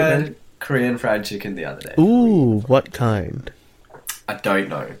 What'd you I say, had man? Korean fried chicken the other day. Ooh, what kind? I don't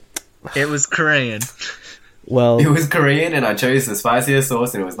know. It was Korean. Well, It was Korean, and I chose the spiciest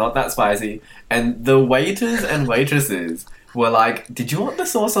sauce, and it was not that spicy. And the waiters and waitresses were like, "Did you want the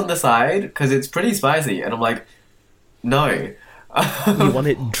sauce on the side? Because it's pretty spicy." And I'm like, "No." you want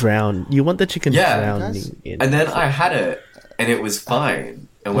it drowned. You want the chicken Yeah. drowning in. And then I had it, and it was fine.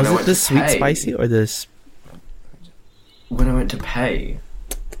 And when was I it went the to sweet pay, spicy or the... when I went to pay,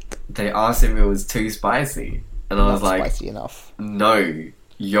 they asked if it was too spicy, and I was Not like, spicy enough. "No,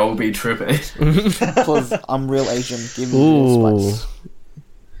 you'll be tripping." Plus, I'm real Asian. Give me Ooh. real spice.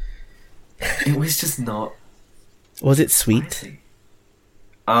 It was just not Was it sweet? spicy.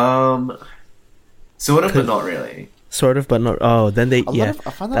 Sort of, but not really. Sort of, but not... Oh, then they... A lot yeah, of-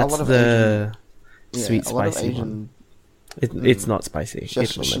 I find that a that's lot of the Yeah, sweet a lot of spicy Asian one. It's not spicy. chef-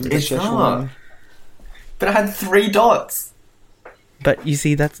 It will never- the It's Szechuan. not. But I had 3 dots. But you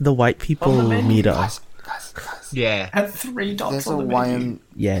see, that's the white people On the menu. meter. Guys. Yeah. I had 3 dots There's a on the menu. YM.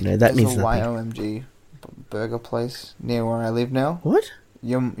 Yeah, no, that There's means a nothing. YOMG burger place near where I live now. What?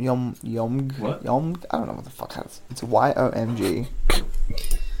 Yum. What? Yum. I don't know what the fuck that is. It's YOMG.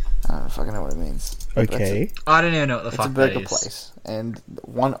 I don't fucking know what it means. But that's Okay. it. I don't even know what the It's fuck a burger that is. place, and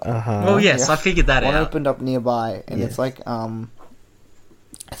one. Uh-huh. Well, yes, Yeah. I figured that One out. opened up nearby, and Yeah. it's like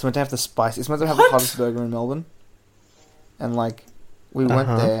it's meant to have the spice. It's meant to have the hottest burger in Melbourne, and like we went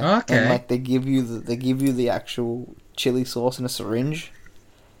Uh-huh. there, Okay. and like they give you the actual chili sauce in a syringe,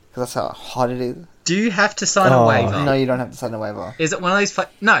 because that's how hot it is. Do you have to sign Oh. a waiver? No, you don't have to sign a waiver. Is it one of those?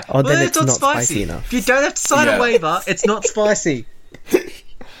 No. Oh, then Well, it's not spicy enough. If you don't have to sign Yeah. a waiver, it's not spicy.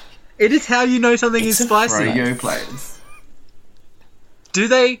 It is how you know something is spicy. Froyo place. Do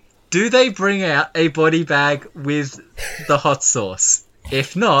they bring out a body bag with the hot sauce?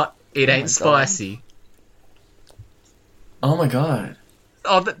 If not, it ain't God. spicy. Oh my god.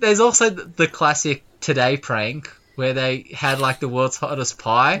 Oh, but there's also the classic Today prank where they had like the world's hottest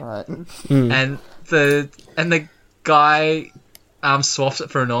pie, Right. and the guy swaps it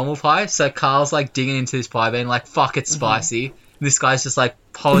for a normal pie. So Carl's like digging into his pie, being like, "Fuck, it's spicy." And this guy's just like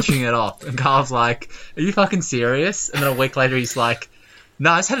polishing it off, and Carl's like, "Are you fucking serious?" And then a week later, he's like,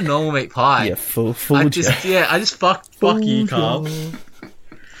 "No, I just had a normal meat pie. Yeah, full I just fuck you, Carl."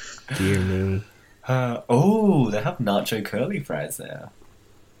 Dear me. Oh, they have nacho curly fries there.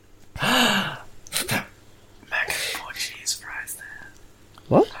 The mac and cheese fries there.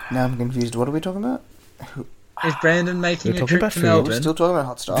 What? Now I'm confused. What are we talking about? Is Brandon making We're a talking trip about to food. We're Melbourne? still talking about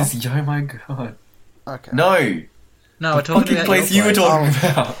hot stuff. This, oh my god. Okay. No! No, we're talking Fucking about place your you were place.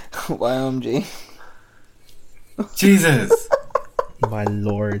 talking about. YOMG. Jesus. My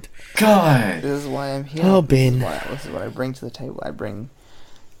lord. God. This is why I'm here. Oh, This Ben. is what I bring to the table. I bring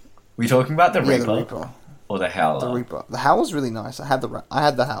We talking about the yeah, Reaper, the Reaper. or the Howler? The Reaper. The Howler's really nice. I had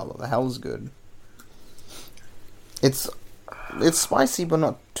the Howler. The Howler's good. It's spicy, but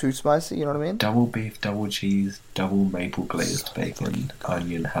not too spicy. You know what I mean? Double beef, double cheese, double maple glazed bacon,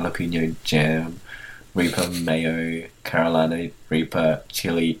 onion, jalapeno jam, Reaper mayo, Carolina Reaper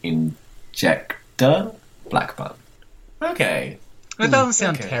chili injector, black bun. Okay. It doesn't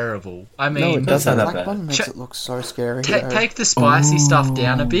sound Okay. terrible. I No, mean, it doesn't. that Black bad. bun makes Ch- it look so scary. take the spicy stuff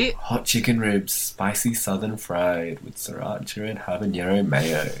down a bit. Hot chicken ribs, spicy southern fried with sriracha and habanero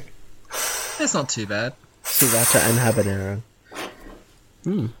mayo. That's not too bad. Sriracha and habanero.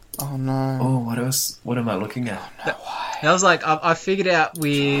 Oh no. Oh, what else? What am I looking at? I was like, I figured out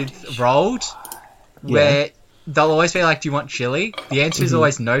with rolled, where they'll always be like, "Do you want chili?" The answer is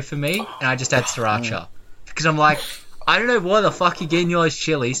always no for me, and I just add sriracha because I'm like, I don't know why the fuck you're getting those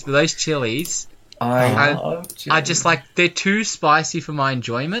chilies, but those chilies, I I- love chili. I just like they're too spicy for my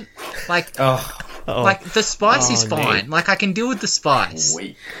enjoyment. Like, Oh, Oh, like the spice is Oh, fine. Like I can deal with the spice,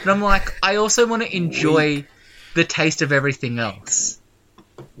 weak. but I'm like, I also want to enjoy the taste of everything else.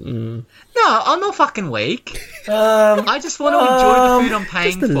 mm, No, I'm not fucking weak. Um, I just want to enjoy the food I'm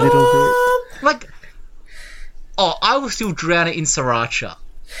paying just a for. little Like, oh, I will still drown it in sriracha,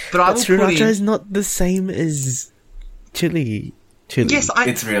 but I bit. will Sriracha put in. is not the same as chili. Chili. Yes,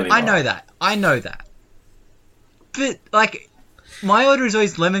 It's really I not. know that. I know that. But like, my order is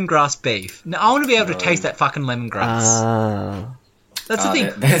always lemongrass beef. Now I want to be able to taste that fucking lemongrass. Ah, That's the thing.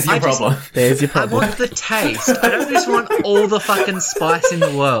 There's your I just- problem. there's your I problem. want the taste. I don't just want all the fucking spice in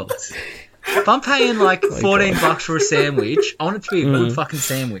the world. If I'm paying like $14 for a sandwich, I want it to be a good fucking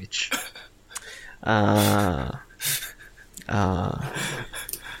sandwich.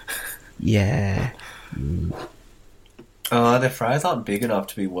 Yeah. The fries aren't big enough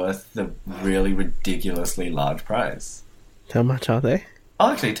to be worth the really ridiculously large price. How much are they?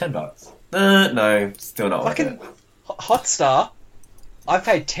 Oh, actually, $10. No, still not worth Fucking it. Hot Star, I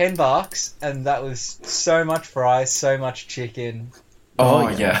paid $10 and that was so much fries, so much chicken. Oh,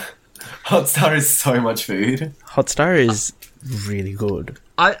 yeah. Hot Star is so much food. Hot Star is really good.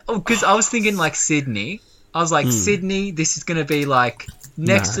 Because I was thinking like Sydney. I was like, Sydney, this is going to be like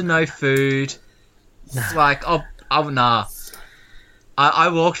next to no food. Like, nah. I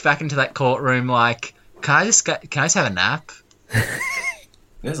walked back into that courtroom like, can I just have a nap?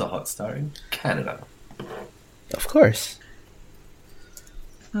 There's a Hot Star in Canada. Of course.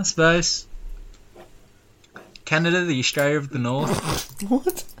 I suppose. Canada, the Australia of the North.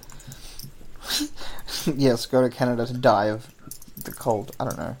 What? Yes, go to Canada to die of the cold. I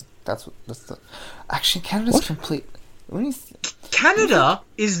don't know. That's the. Actually, Canada's What? complete. When you Canada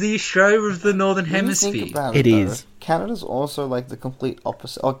is the Australia of the Northern when you think Hemisphere. about It though, is. Canada's also like the complete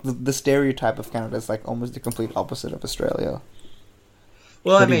opposite. Like the stereotype of Canada is like almost the complete opposite of Australia.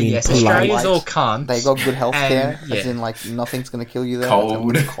 Well, I What do you mean, mean, yes, polite? Australia's all cunts. They got good health care, and, as yeah. in like nothing's gonna kill you there.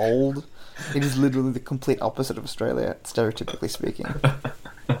 Cold. It's cold. It is literally the complete opposite of Australia, stereotypically speaking.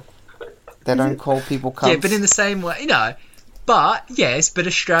 They don't call people cunts. Yeah, but in the same way, But yes, but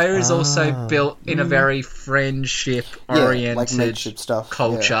Australia is also built in a very friendship-oriented like mateship stuff.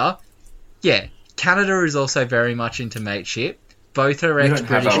 culture. Yeah, Canada is also very much into mateship. Both are We don't have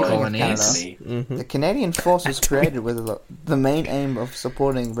ex-British our own colonies. Canada. The Canadian force was created with the main aim of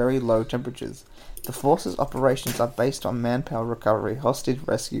supporting very low temperatures. The force's operations are based on manpower recovery, hostage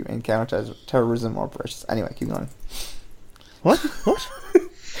rescue, and counter-terrorism operations. Anyway, keep going. What? What?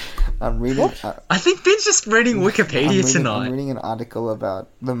 I'm reading. I think Finn's just reading Wikipedia tonight. I'm reading an article about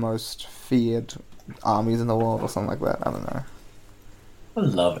the most feared armies in the world, or something like that. I don't know. I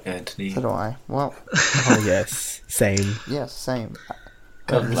love Anthony. So do I. Well, Oh, yes. Same. yes, same.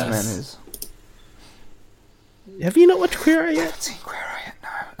 God This man bless. is. Have you not watched Queer Eye yet? Seen Queer Eye yet? No.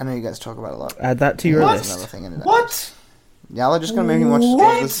 I know you guys talk about it a lot. Add that to your What? That's list. another thing. In it. What? Y'all are just gonna make me watch all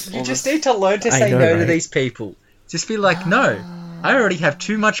this. You all just this. need to learn to I say know, no to right? these people. Just be like, no, I already have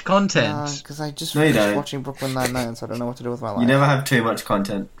too much content. Because I just No, you finished don't. watching Brooklyn Nine-Nine, so I don't know what to do with my life. You never have too much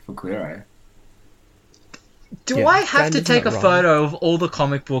content for Queer Eye. Do Yeah, I have to Brandon's take a not wrong. photo of all the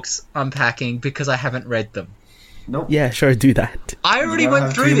comic books I'm packing because I haven't read them? Nope. Yeah, sure, do that. I already don't went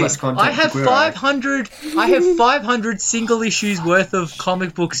have through too this. much content I have for Queer Eye. 500. I have 500 single issues worth of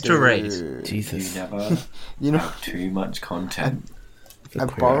comic books to read. Dude, You Jesus. never You know, have too much content. I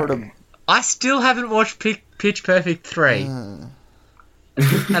Queer borrowed Eye. a. I still haven't watched Pitch Perfect 3, and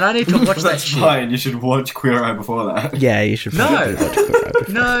I need to watch that That's shit. fine. You should watch Queer Eye before that. Yeah, you should probably No. watch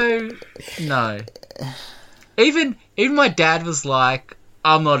Queer Eye before. No. Even my dad was like,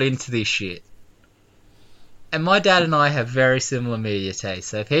 "I'm not into this shit." And my dad and I have very similar media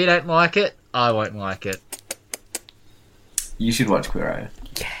tastes. So if he don't like it, I won't like it. You should watch Queer Eye.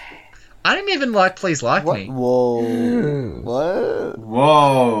 I didn't even like Please Like What? Me. Whoa. What?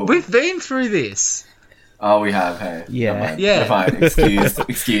 Whoa! We've been through this. Oh, we have. Hey. Yeah. Never mind. Yeah. We're fine. Excused.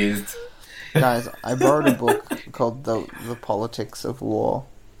 Excused. Guys, I borrowed a book called The Politics of War,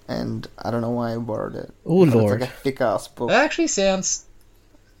 and I don't know why I borrowed it. Oh, But Lord. It's like a thick-ass book. That actually sounds.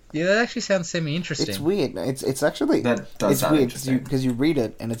 Yeah, that actually sounds semi-interesting. It's weird. It's actually That does it's sound weird interesting. because you read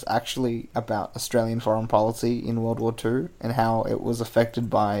it and it's actually about Australian foreign policy in World War II and how it was affected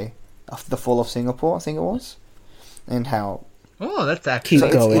by the fall of Singapore, I think it was, and how Oh, that's actually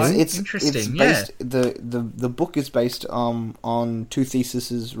Keep quite going. interesting. It's yeah. based, the book is based on two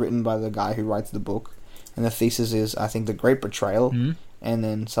theses written by the guy who writes the book, and the thesis is I think The Great Betrayal, Mhm. and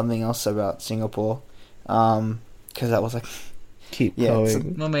then something else about Singapore, because that was like Keep Yeah,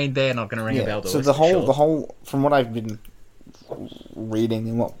 going. I mean, they're not going to ring a bell to so us, the for sure. whole from what I've been reading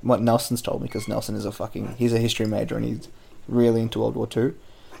and what Nelson's told me, because Nelson is he's a history major and he's really into World War II.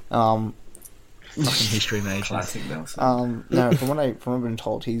 Fucking history major. Classic Nelson. No, from what I've been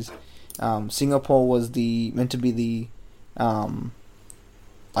told, he's Singapore was meant to be the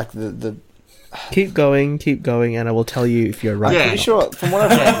like the Keep going, and I will tell you if you're right. I'm Yeah. pretty sure from what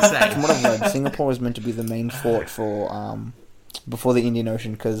I've Yeah, same. from what I've read, Singapore was meant to be the main fort for before the Indian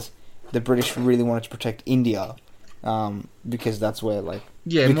Ocean because the British really wanted to protect India, because that's where like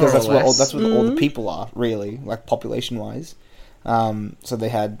Yeah, because more or that's where less. that's where all the people are really, like population wise. So they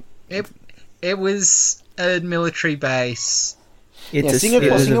had It was a military base. It's Singapore.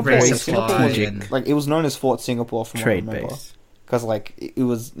 it was a Singapore, very supply Singapore was and- like it was known as Fort Singapore from trade what I remember. base. Because like it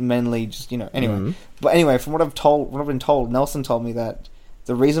was mainly just anyway. Mhm. But anyway, from what I've been told, Nelson told me that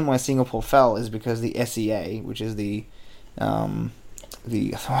the reason why Singapore fell is because the SEA, which is the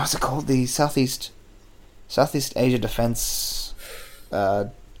what's it called, the Southeast Asia Defense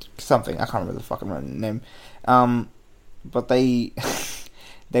something, I can't remember the fucking right name, but they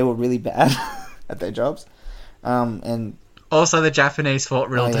were really bad at their jobs, and Also, the Japanese fought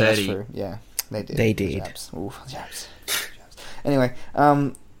real yeah, that's dirty. true. Yeah, they did. They The did. Japs. Ooh, Japs. Anyway,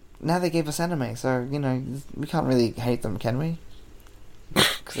 now they gave us anime, so we can't really hate them, can we?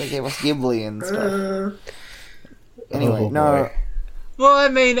 Because they gave us Ghibli and stuff. Anyway, Oh, no. boy. Well, I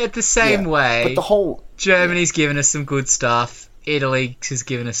mean, at the same Yeah, way, but the whole Germany's given us some good stuff. Italy has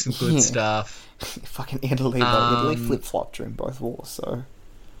given us some good Yeah. stuff. fucking Italy, though. Italy Um, flip flopped during both wars, so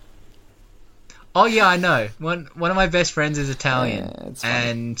Oh yeah, I know. One of my best friends is Italian, Yeah, it's funny.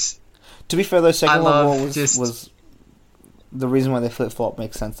 and to be fair, though, Second I World love War was the reason why they flip flop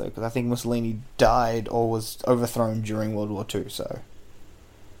makes sense though, because I think Mussolini died or was overthrown during World War II, so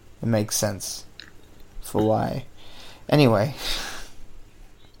it makes sense for why. Anyway.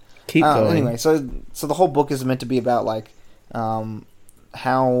 Keep going. Anyway, so the whole book is meant to be about like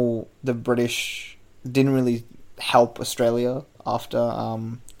how the British didn't really help Australia after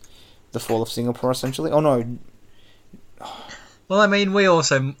the fall of Singapore, essentially. Oh no, well, I mean, we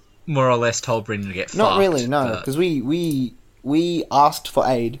also more or less told Britain to get fucked. not really. No, but- because we asked for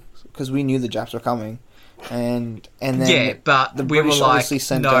aid because we knew the Japs were coming, and then yeah, but the we were British like, obviously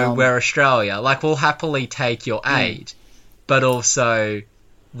sent no, down- we're Australia. Like, we'll happily take your aid, but also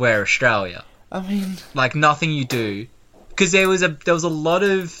we're Australia. I mean, Like, nothing you do, because there was a lot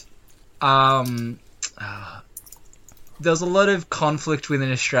of there was a lot of conflict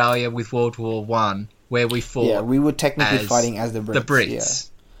within Australia with World War One, where we fought yeah, we were technically as fighting as the Brits. the Brits,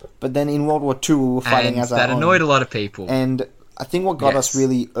 yeah. But then in World War II, we were fighting and as our that own. annoyed a lot of people. And I think what got us Yes.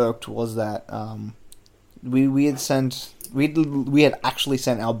 really irked was that we had actually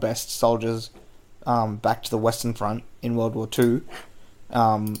sent our best soldiers back to the Western Front in World War II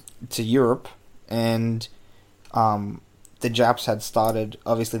to Europe, and the Japs had started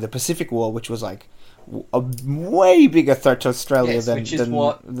obviously the Pacific War, which was like a way bigger threat to Australia Yes, which is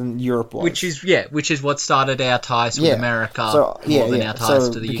than Europe was. which is what started our ties with America more than our ties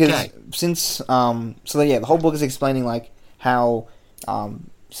to the because UK. Since the whole book is explaining like how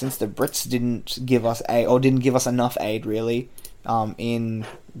since the Brits didn't give us aid or didn't give us enough aid really in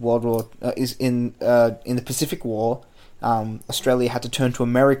World War in the Pacific War, Australia had to turn to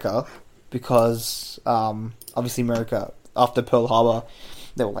America because obviously America after Pearl Harbor,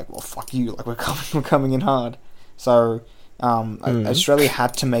 they were like, well, fuck you, like we're coming in hard. So Australia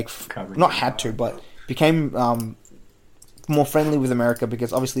had to but became more friendly with America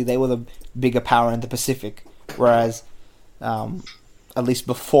because obviously they were the bigger power in the Pacific, whereas at least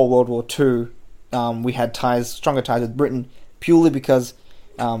before World War II, we had stronger ties with Britain purely because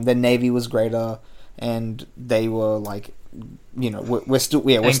their navy was greater and they were like, we're still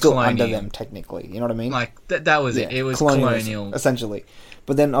colonial. under them technically. You know what I mean? Like that was it. It was colonial. essentially.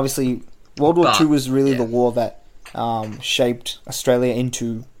 But then obviously World War II was really yeah. the war that shaped Australia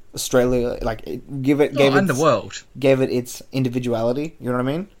into Australia. Like gave it underworld. gave it its individuality. You know what I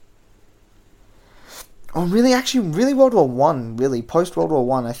mean? Oh, really, World War One. Really, post World War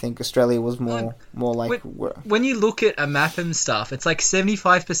One, I think Australia was more like. When you look at a map and stuff, it's like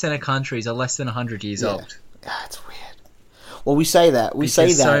 75% of countries are less than 100 years old. It's weird. Well, we say that.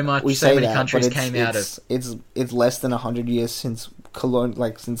 So many countries came out of. It's less than 100 years since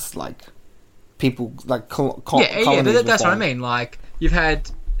people like But colonies that's were what I formed. mean. Like, you've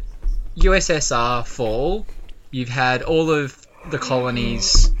had USSR fall, you've had all of the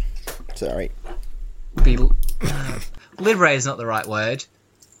colonies Sorry. be liberate is not the right word.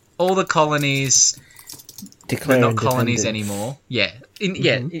 All the colonies Declare they're not colonies independence. anymore. Yeah,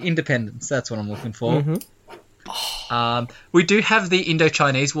 independence. That's what I'm looking for. Mhm. We do have the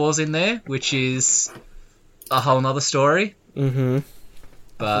Indo-Chinese wars in there, which is a whole nother story. Mm-hmm. I'm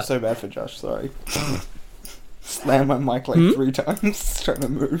But so bad for Josh. Sorry. Slam my mic like 3 times trying to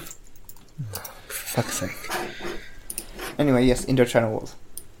move. For fuck's sake. Anyway, yes, Indo-China Wars.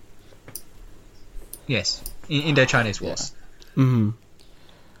 yes, Indo-Chinese wars. Mm-hmm.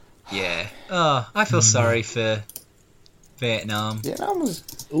 Yeah. Oh, I feel sorry for Vietnam. Vietnam was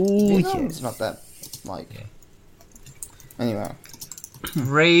Ooh, Vietnam's yes. not that like. Yeah. Anyway,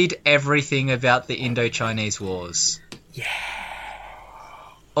 read everything about the Indo-Chinese Wars. Yeah.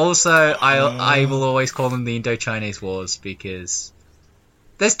 Also, I will always call them the Indo-Chinese Wars because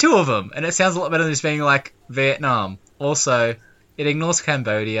there's two of them, and it sounds a lot better than just being like Vietnam. Also, it ignores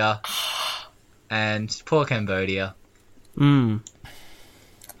Cambodia, and poor Cambodia.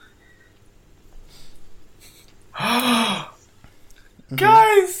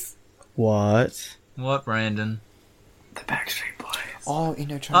 Guys! What? What, Brandon? The Backstreet Boys. Oh,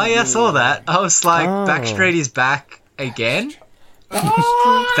 Indochina. Oh yeah, I saw that. I was like, Oh. Backstreet is back again.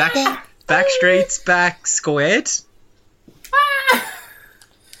 Backstreet's back squared.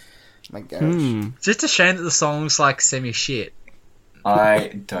 My gosh. It's just a shame that the song's like semi shit.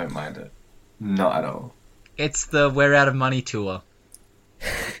 I don't mind it. Not at all. It's the We're Out of Money tour.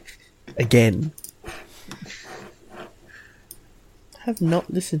 Again. I have not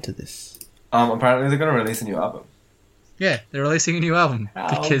listened to this. Apparently they're going to release a new album. Yeah, they're releasing a new album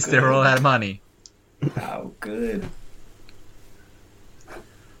Oh, because they're good. all out of money. How good.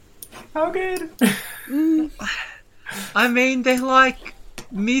 How good. I mean, they're like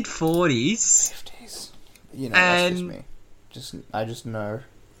mid 40s. 50s. You know, that's just And- me. I just know.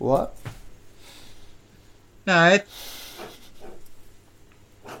 What? No,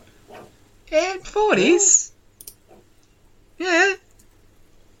 yeah, 40s. Yeah.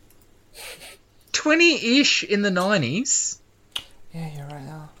 20-ish in the 90s. Yeah, you're right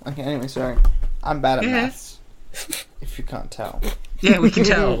now. Okay, anyway, sorry. I'm bad at Yeah. maths. If you can't tell. Yeah, we can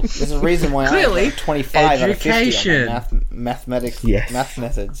tell. There's a reason why Clearly, I got 25 education. out of 50 on my mathematics, Yes. math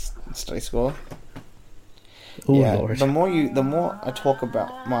methods study score. Oh Yeah, lord. the more I talk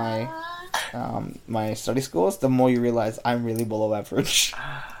about my my study scores, the more you realize I'm really below average.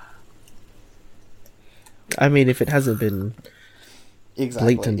 I mean, if it hasn't been...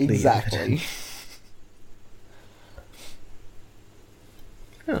 Exactly. Blatantly Exactly.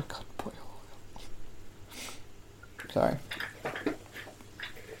 Huh. God, boy. Sorry.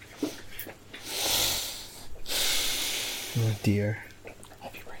 Oh dear.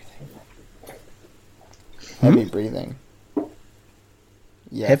 Heavy breathing. Heavy breathing.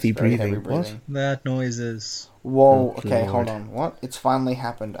 Yes, Heavy very breathing, what? Loud noises. Whoa, Oh, okay, hold Lord. on. What? It's finally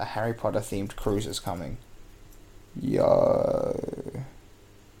happened. A Harry Potter themed cruise is coming. Yo.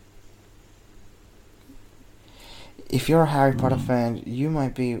 If you're a Harry Potter fan, you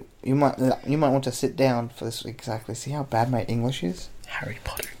might want to sit down for this exactly. See how bad my English is? Harry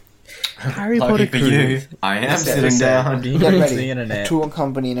Potter. Harry Lucky Potter for you, cruise. I am Listen, sitting down. Get Get ready. ready. The A internet. tour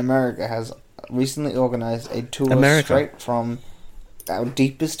company in America has recently organized a tour America. straight from our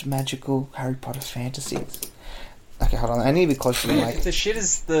deepest magical Harry Potter fantasies. Okay, hold on. I need to be close to the mic. If the shit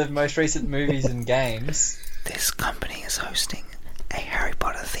is the most recent movies and games. This company is hosting a Harry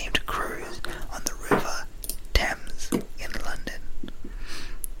Potter themed cruise on the River Thames in London.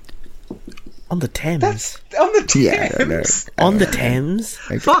 On the Thames. On the Yeah, I know. Thames. On the Thames?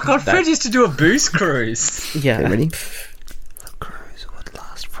 Fuck, I'd Fred used to do a booze cruise. Yeah. Ready? The cruise would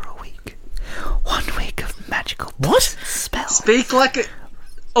last for a week. 1 week of magical What? spells. Speak like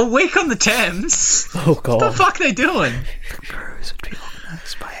a week on the Thames. Oh What the god. fuck are they doing? The cruise would be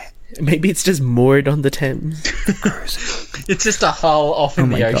organised by Maybe it's just moored on the Thames. cruise. It's just a hull off in Oh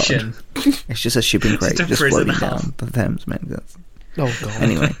my the God. ocean. It's just a shipping crate Just a just prison floating hull. down the Thames, man. That's... Oh god.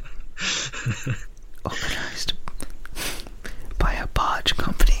 Anyway. Organised by a barge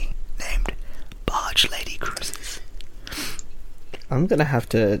company named Barge Lady Cruises. I'm gonna have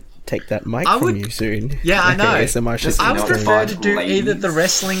to take that mic I from would- you soon. Yeah, I know. ASMR shit. Just I would not prefer barge to do ladies. either the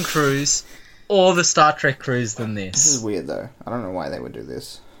wrestling cruise or the Star Trek cruise than This is this. weird though. I don't know why they would do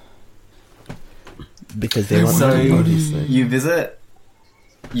this. Because they want So to obviously. you visit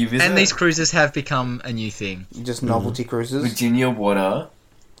And these cruises have become a new thing. Just novelty cruises. Virginia Water.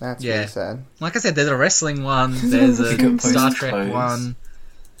 That's Yeah. really sad. Like I said, there's a wrestling one, there's a Pick up Star post Trek clothes. one.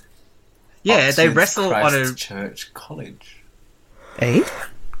 Yeah, they Oxford's wrestle on a. Church College. Eh?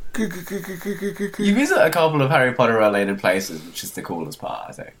 You visit a couple of Harry Potter related places, which is the coolest part,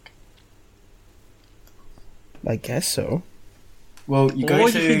 I think. I guess so. Well, you go Or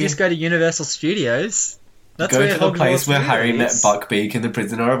to you can just go to Universal Studios. That's go where to the place Hogwarts where really Harry met is. Buckbeak and the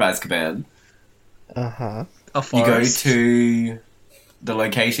Prisoner of Azkaban. Uh-huh. A You go forest. to the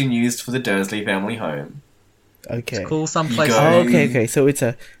location used for the Dursley family home. Okay. Cool, someplace. You go- Oh, okay.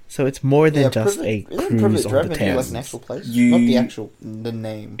 So it's more than just Privilege- a isn't cruise Privilege on Drive the meant to be like Thames. an actual place? You- Not the actual, the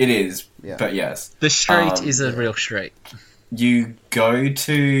name. It is, Yeah. but yes. The street is a yeah. real street. You go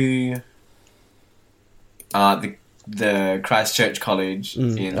to the Christchurch College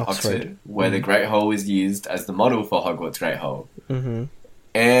in Oxford. Oxford, where the Great Hall is used as the model for Hogwarts Great Hall. Mm-hmm.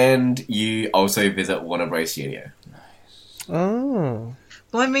 And you also visit Warner Bros. Studio. Oh,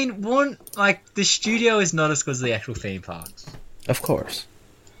 Well, I mean, the studio is not as good as the actual theme parks. of course.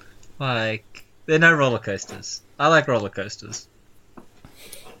 Like, there are no roller coasters. I like roller coasters.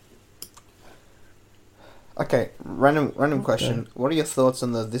 Okay, random question. What are your thoughts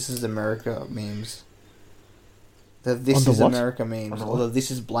on the "This Is America" memes? The "This On the Is what? America" memes, or the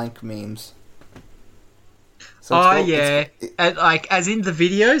 "This Is Blank" memes. So it's Oh, called- yeah. it's- Like, as in the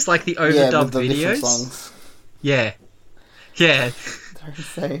videos? Like the yeah, overdubbed with the different videos? songs. Yeah. Yeah. They're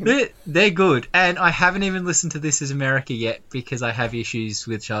insane. They're good. And I haven't even listened to This Is America yet because I have issues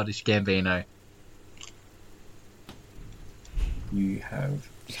with Childish Gambino. You have.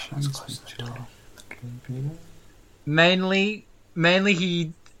 Mainly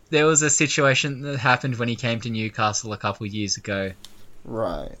there was a situation that happened when he came to Newcastle a couple of years ago.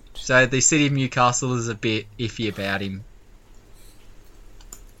 Right. So the city of Newcastle is a bit iffy about him.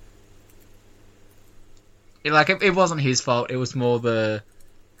 It wasn't his fault. It was more the,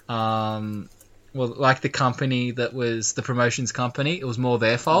 the company that was the promotions company. It was more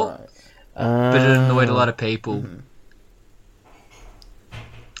their fault, Right. but it annoyed a lot of people.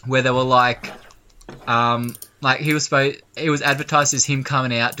 Where they were like he was it was advertised as him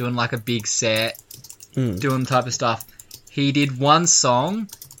coming out doing like a big set, doing type of stuff. He did one song,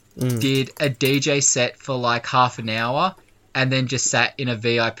 did a DJ set for like half an hour, and then just sat in a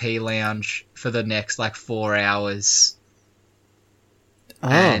VIP lounge for the next like 4 hours. Oh.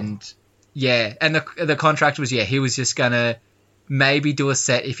 And yeah, and the contract was he was just gonna maybe do a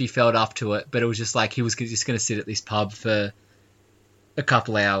set if he felt up to it, but it was just like he was just gonna sit at this pub for a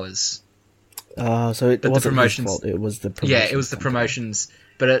couple hours. So it But the wasn't his promotions- fault. It was the promotions. Yeah, it was the promotions,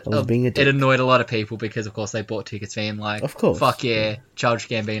 but I was being a it dick. annoyed a lot of people because of course they bought tickets being like, Of course. fuck yeah, Childish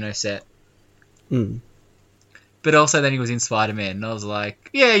Gambino set. Mm. But also then he was in Spider-Man, and I was like,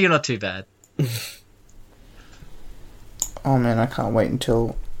 yeah, you're not too bad. Oh man, I can't wait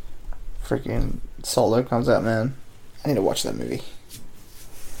until freaking Solo comes out, man. I need to watch that movie.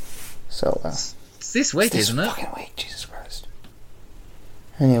 Solo. It's this week, This isn't it? fucking week, Jesus Christ.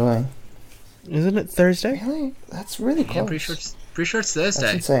 Anyway, Isn't it Thursday? really? That's really close. Yeah, I'm pretty sure it's That's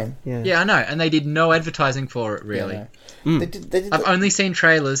Thursday. insane. Yeah. Yeah, I know, and they did no advertising for it really. Yeah, Mm. They did I've only seen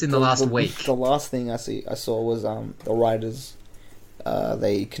trailers in the last week. The last thing I saw was the writers.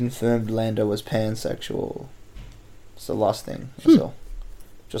 They confirmed Lando was pansexual. It's the last thing I saw.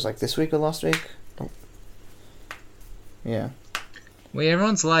 Just like this week or last week. Oh. Yeah. Well,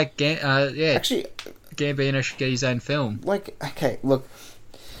 everyone's like, Actually, Gambino should get his own film. like, okay, look.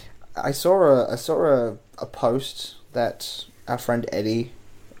 I saw a post that our friend Eddie,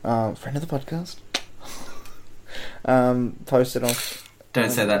 friend of the podcast, posted on. Don't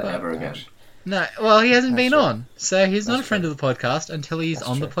say that ever again. No, well, he hasn't That's been true. on, so he's not a That's friend of the podcast until he's That's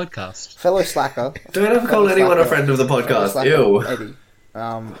on true. the podcast. Fellow slacker. Don't ever call anyone a friend of the podcast. Fellow slacker, Ew.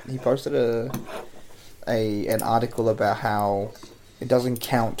 Eddie. He posted an article about how it doesn't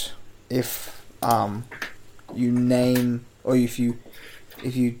count if you name or if you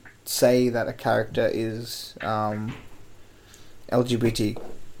say that a character is LGBT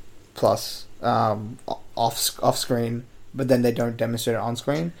plus off screen, but then they don't demonstrate it on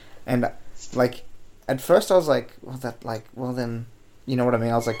screen. And like at first I was like, well then, you know what I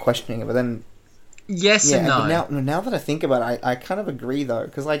mean? I was like questioning it, but then Yes and no. but now that I think about it, I kind of agree though,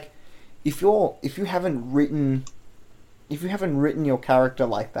 because like if you haven't written your character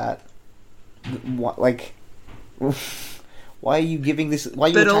like that, what like why are you giving this? Why are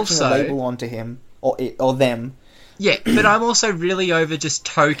you But attaching also- a label onto him or them? Yeah, but I'm also really over just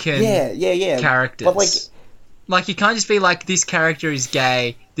token Yeah. characters. But like, you can't just be like, this character is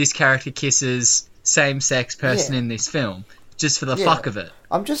gay, this character kisses same-sex person Yeah. in this film, just for the Yeah. fuck of it.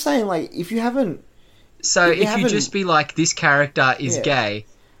 I'm just saying, like, if you haven't, So If you if you haven't- just be like, this character is Yeah. gay,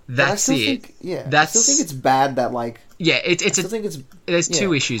 but I that's still it. think, I That's- still think it's bad that like. Yeah, I still a think it's. there's Yeah.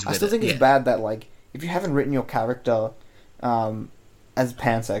 two issues with I still it. think it's yeah. bad that like if you haven't written your character as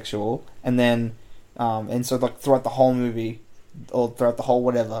pansexual and then and so like throughout the whole movie or throughout the whole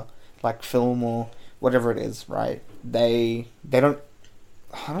whatever like film or whatever it is, right? They don't.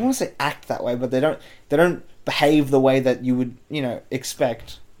 I don't want to say act that way, but they don't behave the way that you would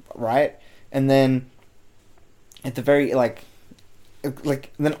expect, right? And then at the very like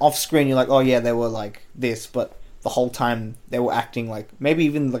then off screen you're like, oh yeah, they were like this, but the whole time they were acting like maybe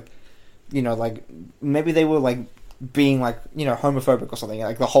even like like maybe they were like being like homophobic or something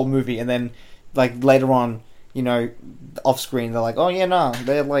like the whole movie, and then like later on off screen they're like, oh yeah, no,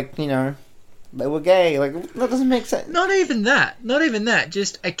 they're like they were gay. Like that doesn't make sense. Not even that.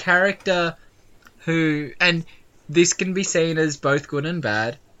 Just a character who, and this can be seen as both good and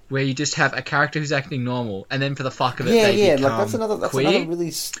bad. where you just have a character who's acting normal, and then for the fuck of it, Yeah, they yeah, become like that's another queer. really.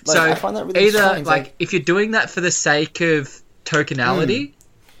 Like, So I find that really either strange. like if you're doing that for the sake of tokenality,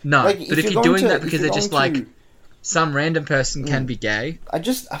 no. like, But if you're going doing to- that if because you're they're just going like to- some random person can be gay, I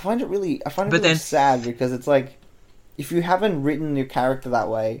find it really But really then- sad because it's like if you haven't written your character that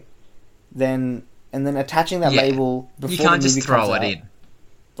way, then attaching that Yeah. label before you can't the movie just throw comes it out, in.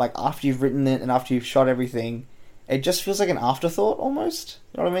 like after you've written it and after you've shot everything, it just feels like an afterthought almost.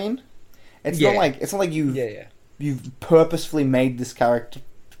 You know what I mean? It's Yeah. not like you've Yeah. you've purposefully made this character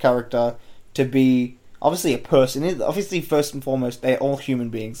to be obviously a person. Obviously, first and foremost, they're all human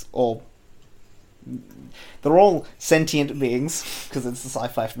beings, they're all sentient beings because it's a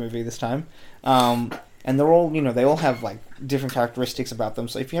sci-fi movie this time, and they're all they all have like different characteristics about them.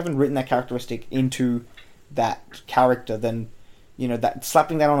 So if you haven't written that characteristic into that character, then that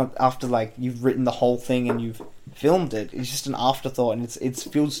slapping that on after like you've written the whole thing and you've filmed it is just an afterthought, and it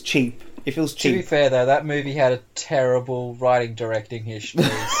feels cheap. It feels To be cheap. fair, though, that movie had a terrible writing directing history,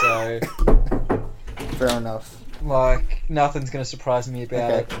 so Fair enough. like nothing's going to surprise me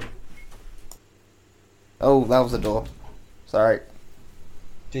about Okay. it. Oh, that was the door. Sorry.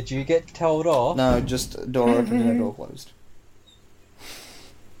 Did you get told off? No, just a door opened and a door closed.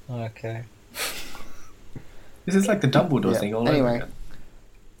 Okay. This is like the Dumbledore Yeah. thing all Anyway. over again.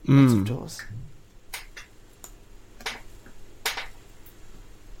 Lots of Mm. doors.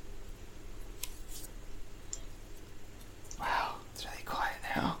 Wow, it's really quiet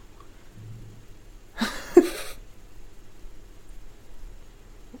now.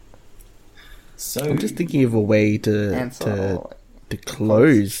 So, I'm just thinking of a way to Answer. to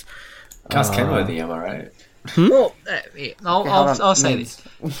close. Cass Kenworthy, am I right? Well, yeah, Okay, hold on. I'll say this.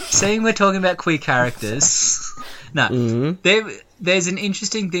 Seeing we're talking about queer characters, no, Mhm. there's an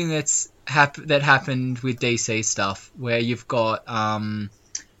interesting thing that happened with DC stuff where you've got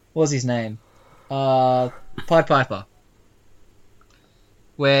what's his name, Pied Piper,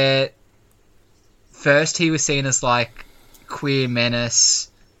 where first he was seen as like queer menace,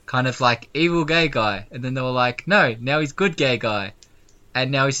 kind of like evil gay guy, and then they were like, no, now he's good gay guy. And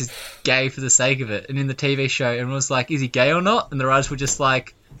now he's just gay for the sake of it. And in the TV show, everyone was like, is he gay or not? And the writers were just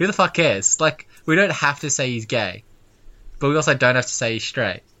like, who the fuck cares? Like, we don't have to say he's gay. But we also don't have to say he's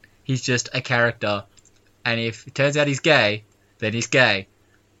straight. He's just a character. And if it turns out he's gay, then he's gay.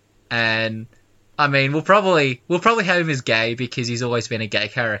 And, I mean, we'll probably have him as gay because he's always been a gay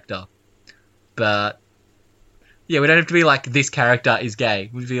character. But, yeah, we don't have to be like, this character is gay.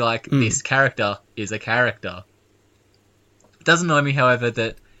 We'd be like, this character is a character. It does annoy me, however,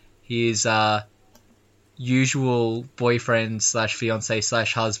 that his usual boyfriend / fiance /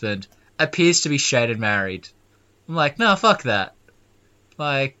 husband appears to be straight and married. I'm like, no, fuck that.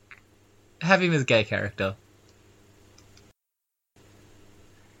 Like, have him as a gay character.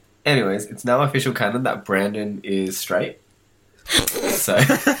 Anyways, it's now official canon that Brandon is straight. So,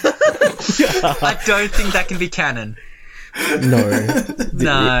 I don't think that can be canon. No,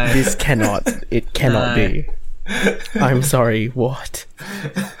 No. this cannot. It cannot No. be. I'm sorry. What?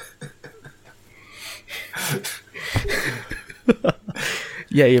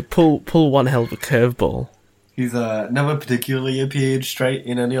 Yeah, you pull one hell of a curveball. he's never particularly appeared straight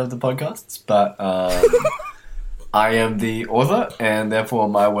in any of the podcasts, but I am the author, and therefore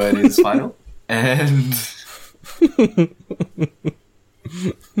my word is final. And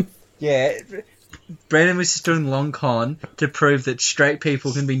Yeah, Brandon was just doing long con to prove that straight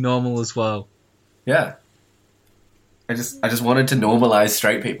people can be normal as well. yeah, I just wanted to normalize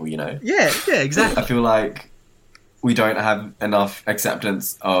straight people, Yeah, I exactly. feel like we don't have enough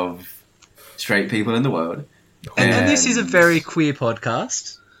acceptance of straight people in the world. And this is a very queer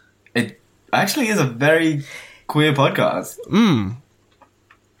podcast. It actually is a very queer podcast.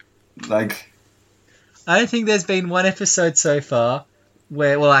 Like, I don't think there's been one episode so far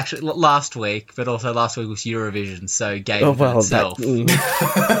where, well, actually, last week, but also last week was Eurovision, so gay Oh in well, itself.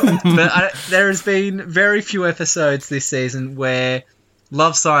 But there has been very few episodes this season where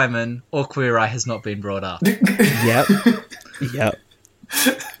Love Simon or Queer Eye has not been brought up. Yep.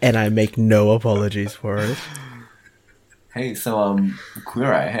 And I make no apologies for it. hey, so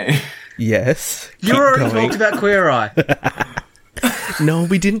Queer Eye, hey. Yes. You keep already going. talked about Queer Eye. No,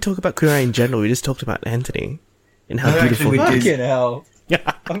 we didn't talk about Queer Eye in general. We just talked about Anthony and how No, beautiful actually, we he did. is. Fucking hell.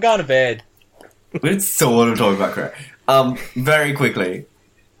 I'm going to bed. We did sort of talk about Queer Eye. Very quickly.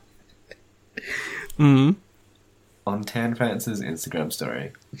 On Tan France's Instagram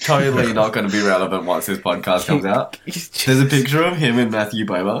story. Totally not going to be relevant once this podcast comes out. There's a picture of him and Matthew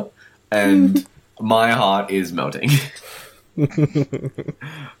Bomer, and my heart is melting.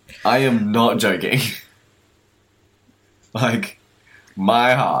 I am not joking. Like,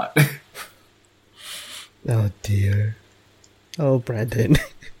 my heart. Oh dear. Oh, Brandon.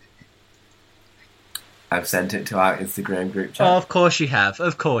 I've sent it to our Instagram group Oh, chat. of course you have.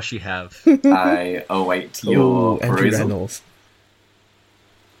 Of course you have. I await Ooh, your Andrew perusal. Reynolds.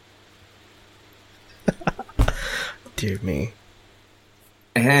 Dear me.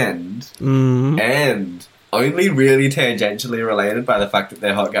 And Mm. and only really tangentially related by the fact that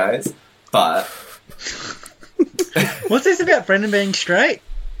they're hot guys, but What's this about Brendan being straight?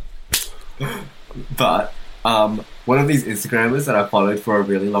 one of these Instagrammers that I followed for a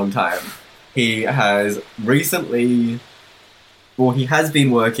really long time, he has recently, well, he has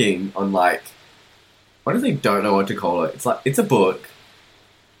been working on like, I honestly don't know what to call it. It's like, it's a book,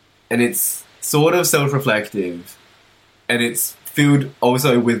 and it's sort of self-reflective, and it's filled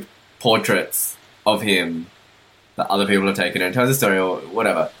also with portraits of him that other people have taken, and it tells a story or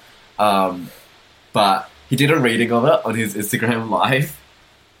whatever. But he did a reading of it on his Instagram live.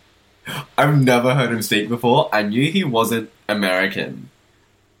 I've never heard him speak before. I knew he wasn't American.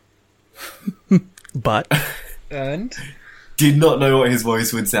 But And Did not know what his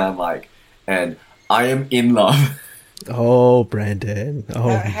voice would sound like. And I am in love. oh, Brandon.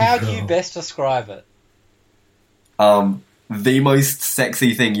 Oh, how do no. you best describe it? The most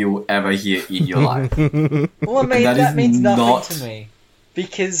sexy thing you'll ever hear in your life. Well, I mean, That that is means nothing not- to me.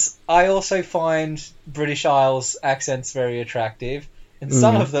 Because I also find British Isles accents very attractive, and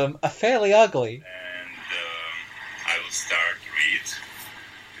some of them are fairly ugly. And I will start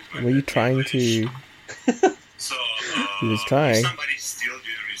read. Were you trying to? So, He was trying. somebody still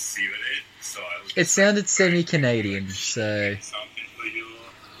didn't receive it, so I will It sounded semi-Canadian, so... something for you.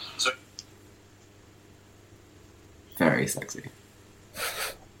 So, Very sexy.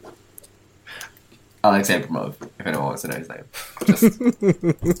 Alexei Promov, if anyone wants to know his name. Just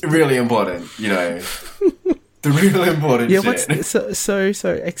really important, you know. The real important Yeah. shit.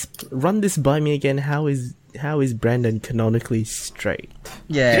 What's run this by me again? How is Brandon canonically straight?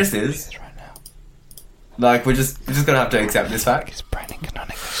 Yeah. It just is. Like, we're just gonna have to accept this fact. Is Brandon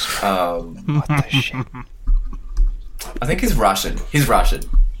canonically straight? What the shit? I think he's Russian. He's Russian.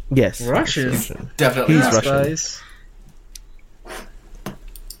 Yes, Russian? Definitely He's I Russian. Russian. suppose.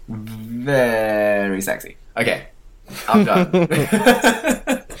 Very sexy. Okay. I'm done.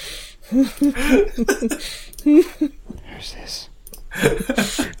 Who's this?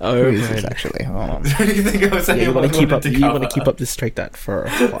 Oh, Who is this man. actually? Hold on. Do you think I was Yeah, you anyone want to keep wanted up. to You want cover? to keep up this straight that for a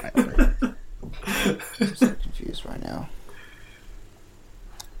while. I'm so confused right now.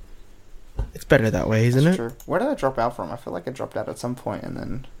 It's better that way, isn't That's it? true. Where did I drop out from? I feel like I dropped out at some point and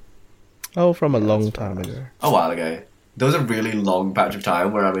then... Oh, from a long that's time fair ago. A while ago. There was a really long patch of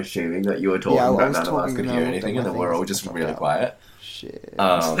time where I'm assuming that you were talking, Yeah, I but was none of us talking could and I hear looked at anything, my and then we're things all and just dropped really out. quiet. Shit.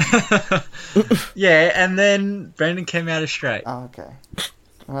 Yeah, and then Brandon came out as straight. Oh, okay.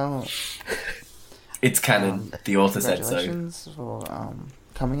 Well, It's canon. The author said so. congratulations for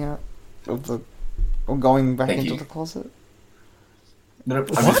coming out of the... or going back Thank into you. the closet. No, I'm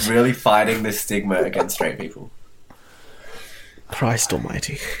just really fighting this stigma against straight people. Christ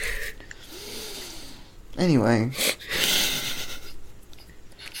Almighty. Anyway...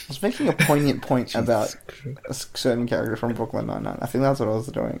 I was making a poignant point about a certain character from Brooklyn Nine-Nine. I think that's what I was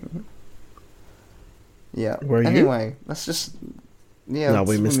doing. Yeah. Were you? Anyway, let's just... Yeah, No,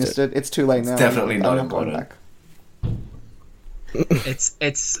 we missed it. It's too late now. definitely I'm not going important. back.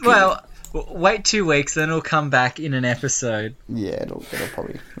 It's well, wait 2 weeks, then it'll come back in an episode. Yeah, it'll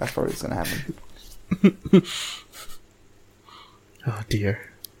probably... That's probably what's going to happen. Oh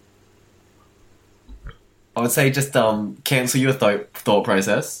dear. I would say just cancel your thought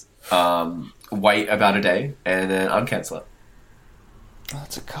process. Wait about a day, and then uncancel it. Oh,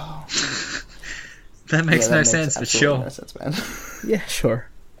 that's a car. That makes Yeah, no sense, but absolutely sure. no sense, man. Yeah, sure.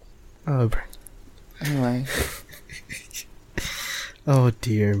 Oh, Brandon. Anyway, Oh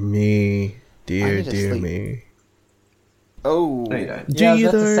dear me. I Dear, need to dear sleep. me. oh, No, you don't. Do Yeah, I was you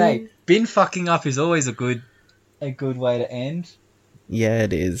about to though? say, bin fucking up is always a good way to end. Yeah,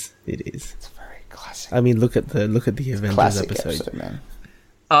 it is. It is. it's very classic. I mean, look at the Avengers Classic episode. man.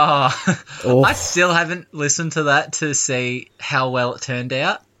 Oh. I still haven't listened to that to see how well it turned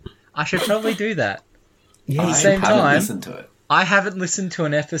out. I should probably do that. Yeah, At the I same haven't time- listened to it. I haven't listened to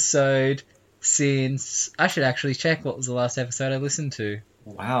an episode since... I should actually check what was the last episode I listened to.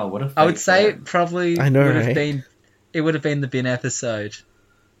 Wow, what a I would fake say fan. it probably I know, would have right? been... It would have been the bin episode.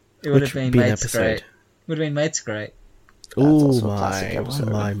 It would Which have been bin Mate's episode? Great. Would have been Mate's Great. Oh also a my, classic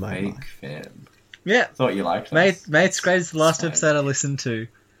episode. my. Fake fan. Yeah, Thought you liked Mate's Great is the last Fine. episode I listened to.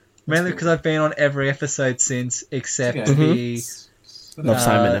 Mainly good. because I've been on every episode since, except Okay. the... Love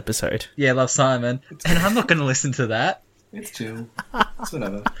Simon Uh, episode. Yeah, Love Simon. And I'm not going to listen to that. It's chill. It's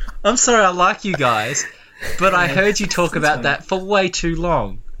whatever. I'm sorry, I like you guys, but I heard you talk about fine. that for way too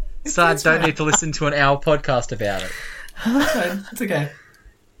long. So I don't need to listen to an hour podcast about it. It's fine. It's okay.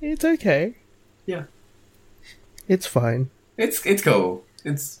 It's okay. Yeah. It's fine. It's cool.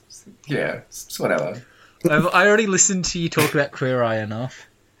 It's whatever. I already listened to you talk about Queer Eye enough.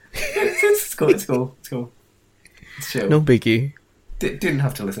 It's cool. It's cool. It's cool. It's chill. No biggie. Didn't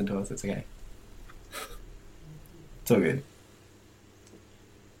have to listen to us. It's okay. It's all good.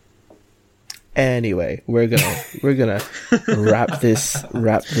 Anyway, we're gonna wrap this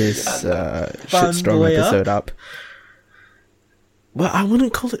shitstorm boy episode up. Well, I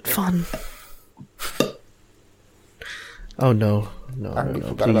wouldn't call it fun. Oh no, I no,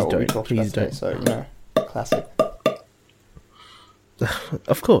 forgot please about what we don't, talked please about don't. today, so, classic.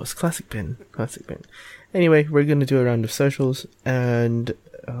 Of course, classic bin. Anyway, we're gonna do a round of socials, and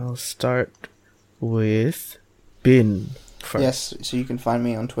I'll start with Bin first. Yes, so you can find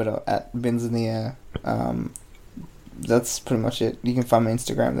me on Twitter at Bins in the Air. That's pretty much it. You can find my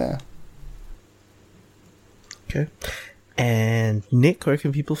Instagram there. Okay. And Nick, where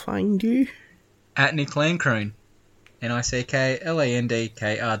can people find you? At Nick Landcroon.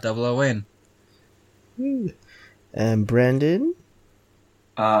 NickLandkrON. And Brandon.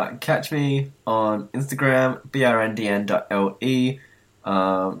 Catch me on Instagram, brndn.le.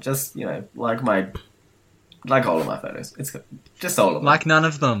 Just, like all of my photos. It's just all of them. Like none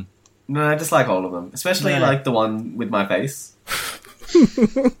of them. No, just like all of them. Especially No. like the one with my face.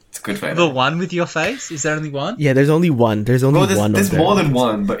 It's a good photo. The one with your face? Is there only one? Yeah, there's only one. There's only Well, one. there's on there. more than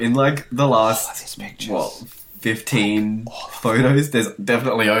one, but in like the last, These pictures. 15 photos, there's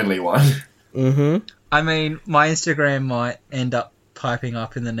definitely only one. Mm-hmm. I mean, my Instagram might end up piping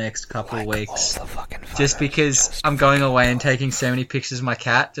up in the next couple of weeks. All the fucking Just photos. because I'm going away and taking so many pictures of my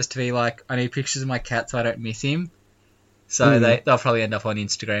cat, just to be like, I need pictures of my cat so I don't miss him. So they'll probably end up on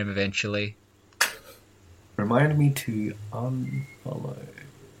Instagram eventually. Remind me to unfollow.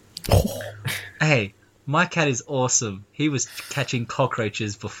 Hey, my cat is awesome. He was catching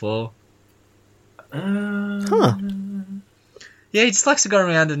cockroaches before. Huh. Yeah, he just likes to go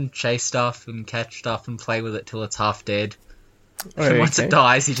around and chase stuff and catch stuff and play with it till it's half dead. And once Okay. it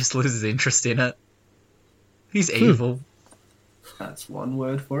dies, he just loses interest in it. He's evil. That's one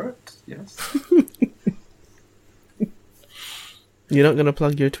word for it. Yes. You're not gonna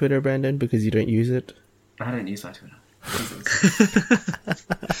plug your Twitter, Brandon, because you don't use it. I don't use my Twitter.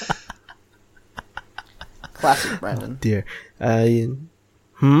 Classic Brandon. Dear.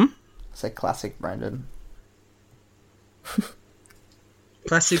 Say classic Brandon.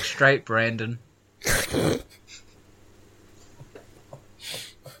 Classic straight Brandon.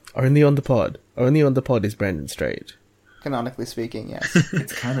 Only on the pod. Only on the pod is Brandon straight. Canonically speaking, yes.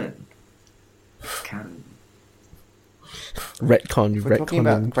 It's canon. It's canon. Retcon, We're talking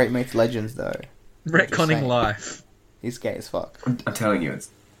about retconning. Great Mates Legends, though. Retconning saying. life. He's gay as fuck. I'm telling you, it's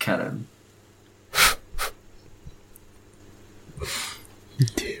canon.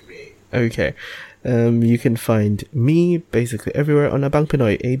 Dear me. Okay. You can find me basically everywhere on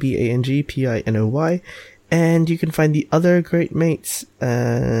Abangpinoy, ABANGPINOY. And you can find the other great mates.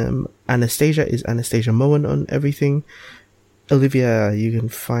 Anastasia is Anastasia Moen on everything. Olivia, you can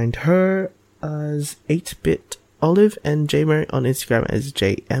find her as 8-Bit Olive, and Jmar on Instagram as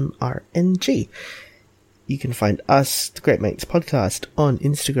JMRNG. You can find us, the Great Mates Podcast, on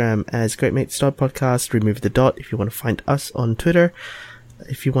Instagram as greatmates.podcast. Remove the dot if you want to find us on Twitter.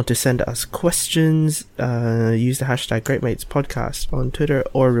 If you want to send us questions, use the hashtag GreatMatesPodcast on Twitter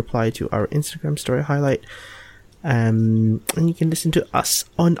or reply to our Instagram story highlight. And you can listen to us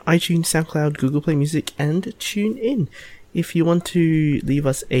on iTunes, SoundCloud, Google Play Music, and TuneIn. If you want to leave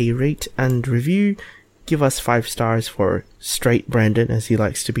us a rate and review, give us 5 stars for Straight Brandon, as he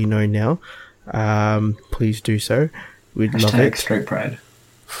likes to be known now. Please do so. We'd love Hashtag it. straight pride.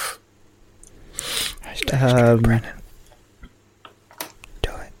 Hashtag Brandon.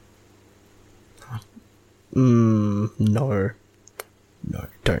 Do it. No,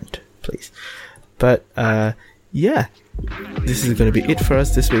 don't, please. But, yeah. This is going to be it for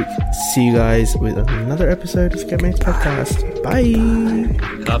us this week. See you guys with another episode of the Great Mates Podcast. Bye!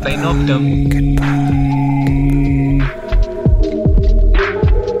 Carpe Noctem. Goodbye.